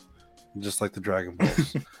Balls. just like the Dragon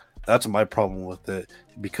Balls. That's my problem with it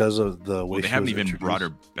because of the way Well, they she haven't was even introduced. brought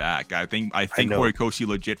her back. I think know. Horikoshi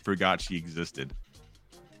legit forgot she existed.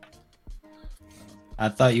 I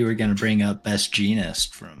thought you were gonna bring up Best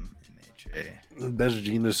Genist from MHA. Best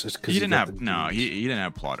Genius is because He didn't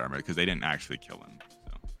have plot armor because they didn't actually kill him.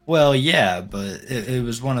 So. Well, yeah, but it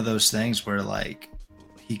was one of those things where like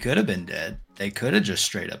he could have been dead. They could have just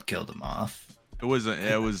straight up killed him off. It was No,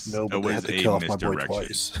 it but they was had to a kill off my boy misdirection.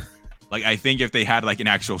 twice. Like I think if they had like an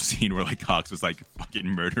actual scene where like Cox was like fucking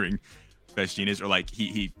murdering Best Genius, or like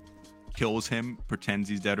he kills him, pretends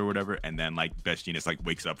he's dead or whatever, and then like Best Genius like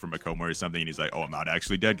wakes up from a coma or something, and he's like, "Oh, I'm not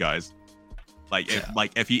actually dead, guys." Like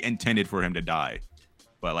if he intended for him to die,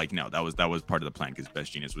 but like no, that was part of the plan because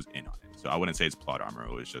Best Genius was in on it. So I wouldn't say it's plot armor;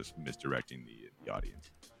 it was just misdirecting the audience.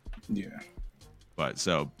 Yeah. But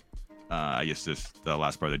so I guess just the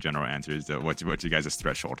last part of the general answer is that what's you guys'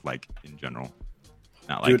 threshold like in general?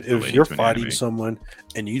 Not like Dude, if related you're to an fighting anime. someone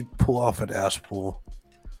and you pull off an ass pull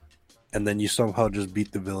and then you somehow just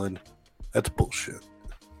beat the villain, that's bullshit.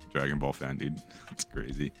 Dragon Ball fan, dude, it's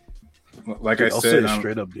crazy. Like Dude, I I'll said, say it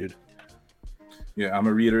straight up, dude. yeah, I'm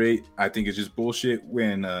gonna reiterate. I think it's just bullshit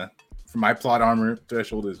when for my plot armor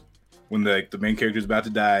threshold is when the main character is about to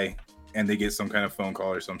die and they get some kind of phone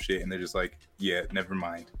call or some shit and they're just like, yeah, never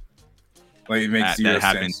mind. Like it makes zero that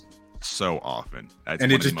happens sense. so often. That's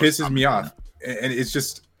And one it of the just most pisses common me ones. off. And it's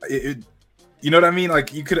just you know what I mean?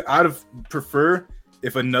 Like I'd have prefer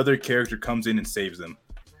if another character comes in and saves them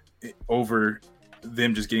over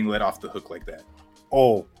them just getting let off the hook like that.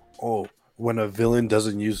 Oh, when a villain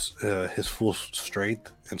doesn't use his full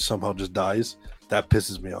strength and somehow just dies, that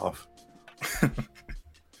pisses me off.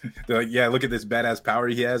 They're like, yeah, look at this badass power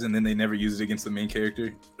he has, and then they never use it against the main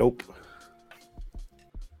character. Nope.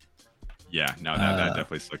 Yeah, no, that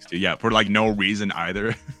definitely sucks too. Yeah, for like no reason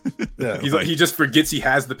either. Yeah. He's like, he just forgets he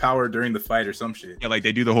has the power during the fight or some shit. Yeah, like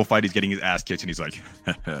they do the whole fight. He's getting his ass kicked, and he's like,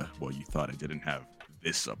 "Well, you thought I didn't have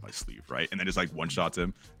this up my sleeve, right?" And then just like one shots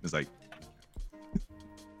him. It's like,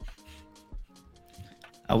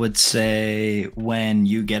 I would say when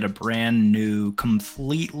you get a brand new,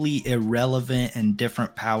 completely irrelevant and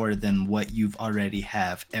different power than what you've already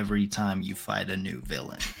have every time you fight a new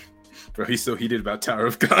villain. Bro, he's so heated about Tower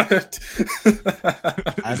of God. is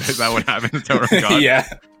that what happened to Tower of God? Yeah.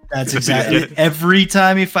 That's exactly. Every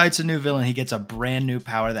time he fights a new villain, he gets a brand new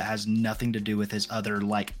power that has nothing to do with his other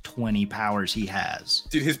like 20 powers he has.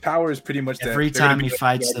 Dude, his power is pretty much that Every they're gonna time be he like,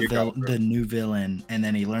 fights "Yeah, you got the new villain, and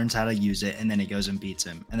then he learns how to use it, and then he goes and beats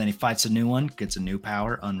him, and then he fights a new one, gets a new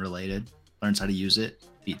power, unrelated, learns how to use it,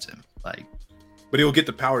 beats him. Like, but he'll get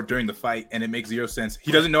the power during the fight, and it makes zero sense.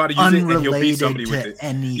 He doesn't know how to use it, and he'll beat somebody with unrelated it. to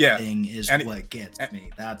anything is and- what gets me.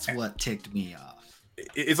 That's what ticked me off.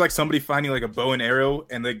 It's like somebody finding like a bow and arrow,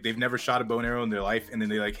 and like they've never shot a bow and arrow in their life, and then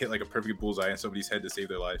they like hit like a perfect bullseye in somebody's head to save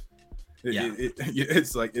their life. Yeah.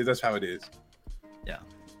 It's like that's how it is. Yeah.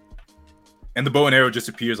 And the bow and arrow just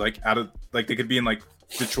appears like out of like they could be in like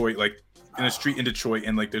Detroit, like in a street in Detroit,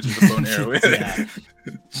 and like there's just a bow and arrow. Yeah.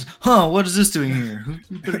 Huh? What is this doing here?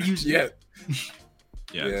 You better use it.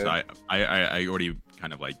 Yeah. Yeah. So I already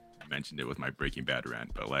kind of like mentioned it with my Breaking Bad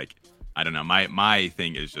rant, but like I don't know. My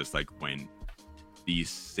thing is just like when the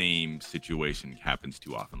same situation happens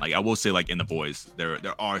too often. Like I will say, like in The Boys, there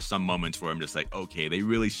are some moments where I'm just like, okay, they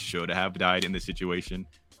really should have died in this situation.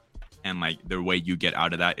 And like the way you get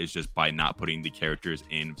out of that is just by not putting the characters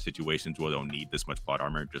in situations where they'll need this much plot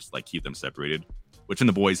armor. Just like keep them separated. Which in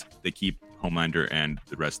The Boys, they keep Homelander and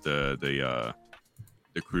the rest of the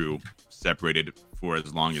crew separated for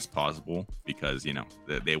as long as possible because you know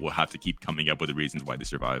they will have to keep coming up with the reasons why they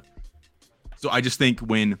survive. So I just think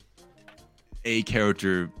when a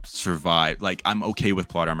character survive, like I'm okay with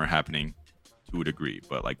plot armor happening to a degree,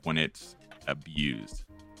 but like when it's abused,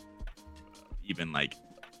 even like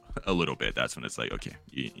a little bit, that's when it's like, okay,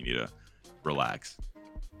 you need to relax.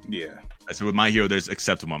 Yeah. So with My Hero, there's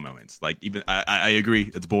acceptable moments. Like even I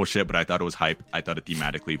agree it's bullshit, but I thought it was hype. I thought it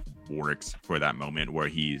thematically works for that moment where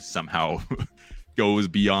he somehow goes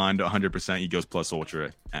beyond 100%. He goes plus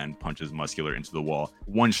ultra and punches Muscular into the wall.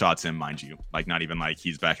 One shots him, mind you. Like not even like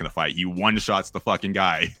he's back in the fight. He one shots the fucking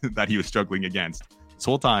guy that he was struggling against. This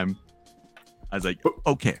whole time, I was like,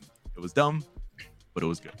 okay, it was dumb, but it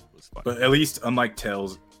was good. It was fun. But at least unlike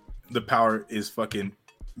Tails, the power is fucking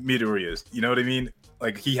Midoriya's. You know what I mean?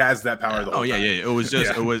 Like he has that power. The whole time. It was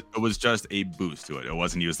just it was just a boost to it. It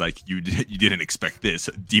wasn't he was like you didn't expect this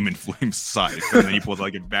demon flame scythe, and then he pulled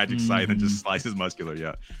like a magic scythe and just slices Muscular.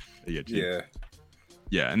 Yeah,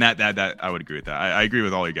 and that I would agree with that. I agree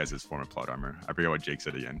with all you guys' form of plot armor. I forget what Jake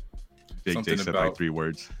said again. Jake said like about 3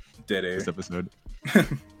 words. Dead air. This episode.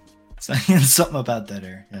 Something about that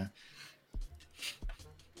air. Yeah.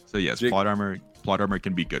 So yes, Jake- plot armor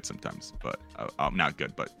can be good sometimes, but not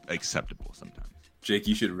good, but acceptable sometimes. Jake,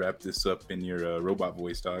 you should wrap this up in your robot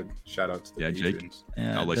voice, dog. Shout out to the Jake. patrons.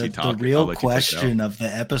 Yeah, I'll let the, you talk. The real I'll let you take it question of the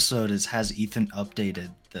episode is: has Ethan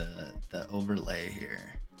updated the overlay here?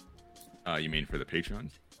 You mean for the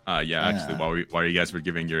Patreon? Yeah, actually, while you guys were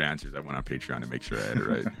giving your answers, I went on Patreon to make sure I had it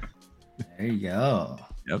right. There you go.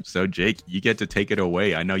 Yep. So Jake, you get to take it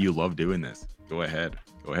away. I know you love doing this. Go ahead,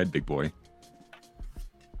 big boy.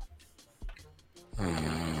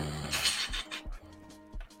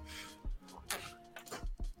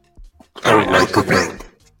 I would like to thank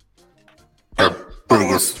our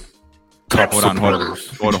biggest top Hold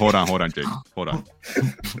on, Jake. Hold on.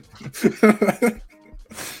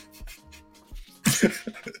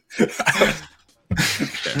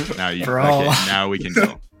 Okay, now we can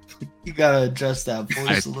go. You gotta adjust that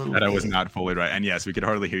voice a little bit. I was not fully right, and yes, we could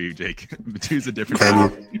hardly hear you, Jake. Choose a different.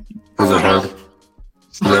 Can you? Is it hard?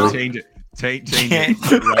 Really? Change it. Change Can't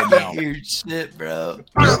it right now. hear shit, bro.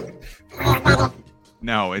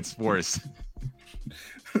 No, it's worse.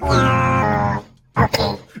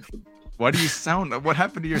 Okay. Why do you sound? What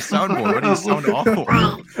happened to your soundboard? Why do you sound awful?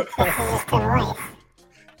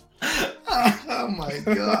 Oh my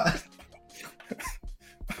god.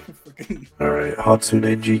 All right,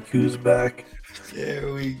 Hatsune Jiku's back.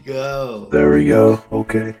 There we go. There we go.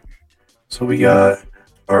 Okay. So we got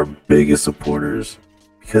our biggest supporters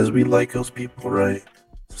because we like those people, right?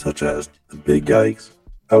 Such as the Big Yikes,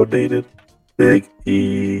 Outdated, Big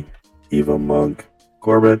E, Eva Monk,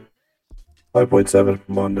 Corbin, 5.7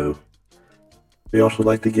 Mondo. We also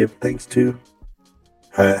like to give thanks to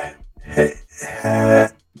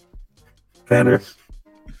Banner,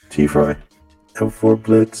 T-Fry, M4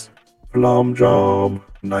 Blitz, Blom Job,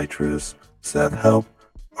 Nitrous, Seth Help,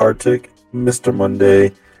 Arctic, Mr.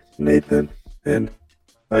 Monday, Nathan, and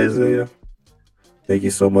Isaiah. Thank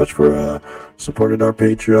you so much for supporting our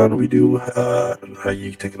Patreon. We do.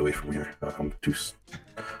 You take it away from here. I'm too.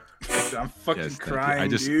 I'm fucking Yes, thank you. crying, I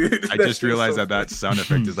just dude. just realized that sound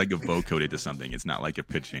effect is like a vocoded to something. It's not like a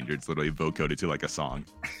pitch changer. It's literally vocoded to like a song.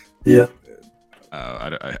 Yeah.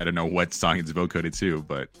 I don't know what song it's vocoded to,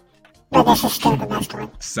 but No, this is still the last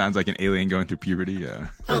one. sounds like an alien going through puberty. Yeah.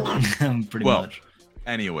 I know. Pretty Well, much.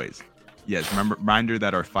 anyways, Yes, reminder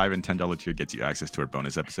that our $5 and $10 tier gets you access to our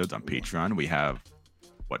bonus episodes on Patreon. We have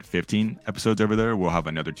 15 episodes over there. We'll have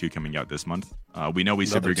another 2 coming out this month. We know we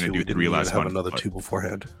said we are going to do 3 last month. Another 2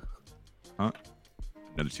 beforehand. Huh?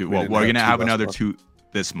 Another 2. Well, we're going to have another 2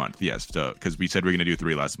 this month. Yes, because we said we are going to do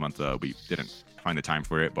 3 last month. We didn't find the time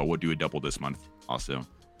for it, but we'll do a double this month also.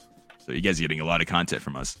 So you guys are getting a lot of content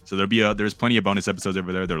from us. So there's plenty of bonus episodes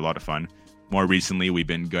over there. They're a lot of fun. More recently, we've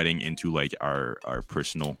been getting into like our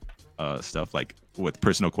personal stuff, like with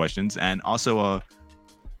personal questions, and also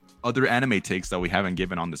other anime takes that we haven't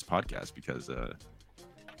given on this podcast because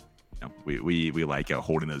we like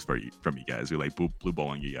holding those from you guys. We like blue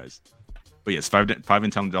balling you guys. But yes, $5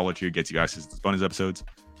 and $10 tier gets you access to bonus episodes,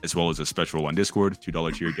 as well as a special role on Discord.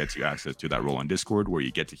 $2 tier gets you access to that role on Discord, where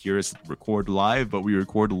you get to hear us record live, but we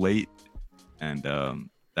record late, and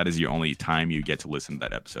that is your only time you get to listen to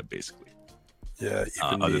that episode, basically. Yeah.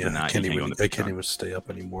 Other than that, I can't even stay up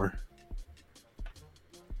anymore.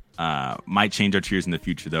 Might change our tiers in the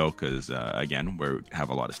future though, because again, we have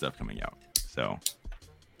a lot of stuff coming out. So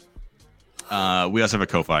we also have a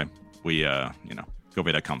Ko-Fi. We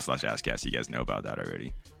Ko-Fi.com/AskCast. You guys know about that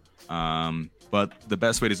already. But the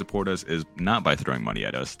best way to support us is not by throwing money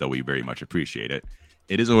at us, though we very much appreciate it.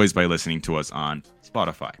 It is always by listening to us on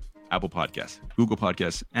Spotify, Apple Podcasts, Google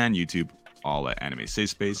Podcasts, and YouTube, all at Anime Safe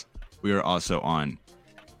Space. We are also on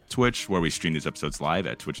Twitch, where we stream these episodes live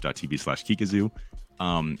at twitch.tv/Kikazoo.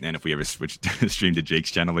 And if we ever switch to stream to Jake's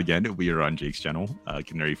channel again, we are on Jake's channel,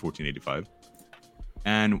 Canary1485.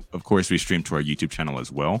 And of course, we stream to our YouTube channel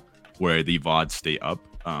as well, where the VODs stay up.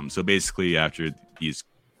 So basically, after these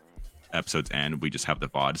episodes end, we just have the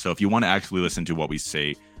VOD. So if you want to actually listen to what we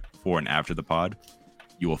say before and after the pod,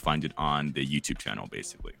 you will find it on the YouTube channel,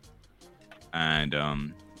 basically. And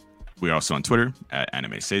we're also on Twitter at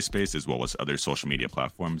Anime Safe Space, as well as other social media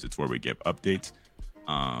platforms. It's where we give updates.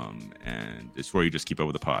 And it's where you just keep up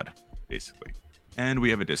with the pod, basically. And we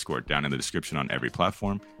have a Discord down in the description on every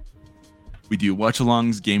platform. We do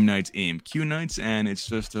watch-alongs, game nights, AMQ nights, and it's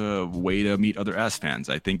just a way to meet other ass fans.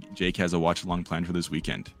 I think Jake has a watch-along planned for this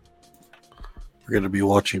weekend. We're going to be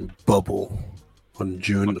watching Bubble on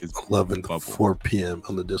June 11th, 4 p.m.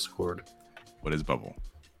 on the Discord. What is Bubble?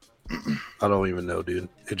 I don't even know, dude.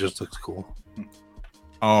 It just looks cool.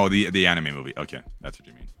 Oh, the anime movie. Okay, that's what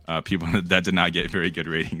you mean. People that did not get very good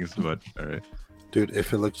ratings, but all right. Dude,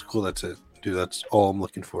 if it looks cool, that's it. Dude, that's all I'm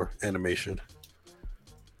looking for. Animation.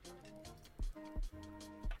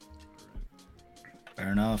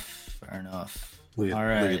 Fair enough. Look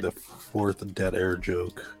at the 4th dead air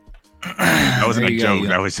joke. That wasn't a joke.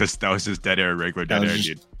 That was just dead air, regular dead air,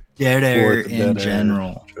 dude. Dead air in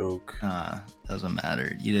general. Joke. Doesn't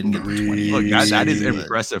matter. You didn't get the 20. Look, that is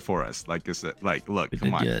impressive for us. Like I said, look,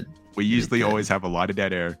 come on. Good. We usually always have a lot of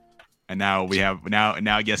dead air, and now we have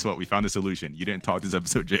now. Guess what? We found the solution. You didn't talk this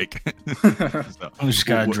episode, Jake. So, We just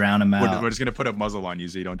gotta drown him out. We're just gonna put a muzzle on you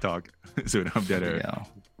so you don't talk. So we don't have dead air.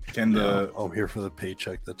 I'm here for the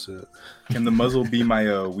paycheck. That's it. Can the muzzle be my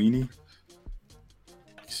weenie?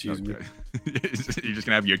 Excuse me. You're just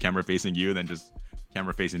gonna have your camera facing you, and then just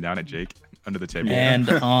camera facing down at Jake under the table. And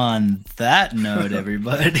on that note,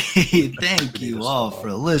 everybody, thank you all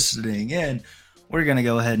for listening. And we're going to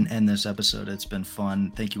go ahead and end this episode. It's been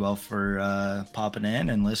fun. Thank you all for popping in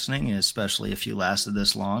and listening, especially if you lasted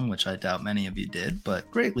this long, which I doubt many of you did, but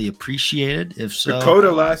greatly appreciated. If so,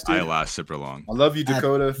 Dakota lasted. I last super long. I love you,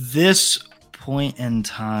 Dakota. At this point in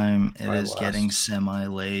time, it is getting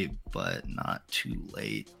semi-late, but not too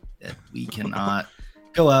late that we cannot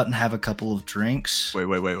go out and have a couple of drinks. Wait.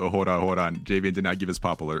 Hold on. JV did not give his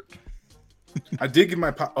pop alert. I did give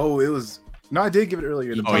my pop. Oh, it was. No, I did give it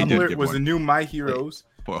earlier. The pop alert was the new My Heroes,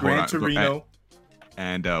 Gran Torino.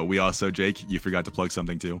 And we also, Jake, you forgot to plug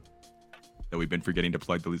something too that we've been forgetting to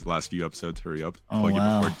plug these last few episodes. Hurry up. Oh, plug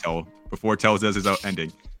wow. it before Tell says his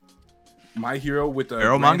ending. My Hero with the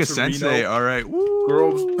Arrow Manga Sensei. All right. Woo.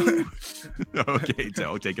 Girls. Okay,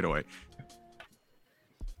 Tell, take it away.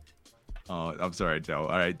 Oh, I'm sorry, Tell.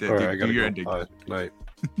 All right, do your ending. Night.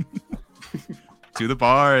 To the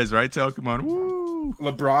bars, right, Tell? Come on. Woo.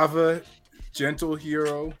 La Brava, Gentle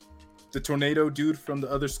Hero, the tornado dude from the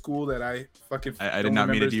other school that I fucking. I did not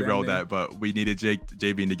mean to derail that, but we needed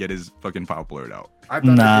JB to get his fucking pop alert out.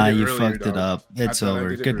 Nah, you fucked it up. It's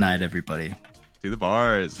over. Good night, everybody. To the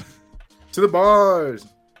bars. To the bars.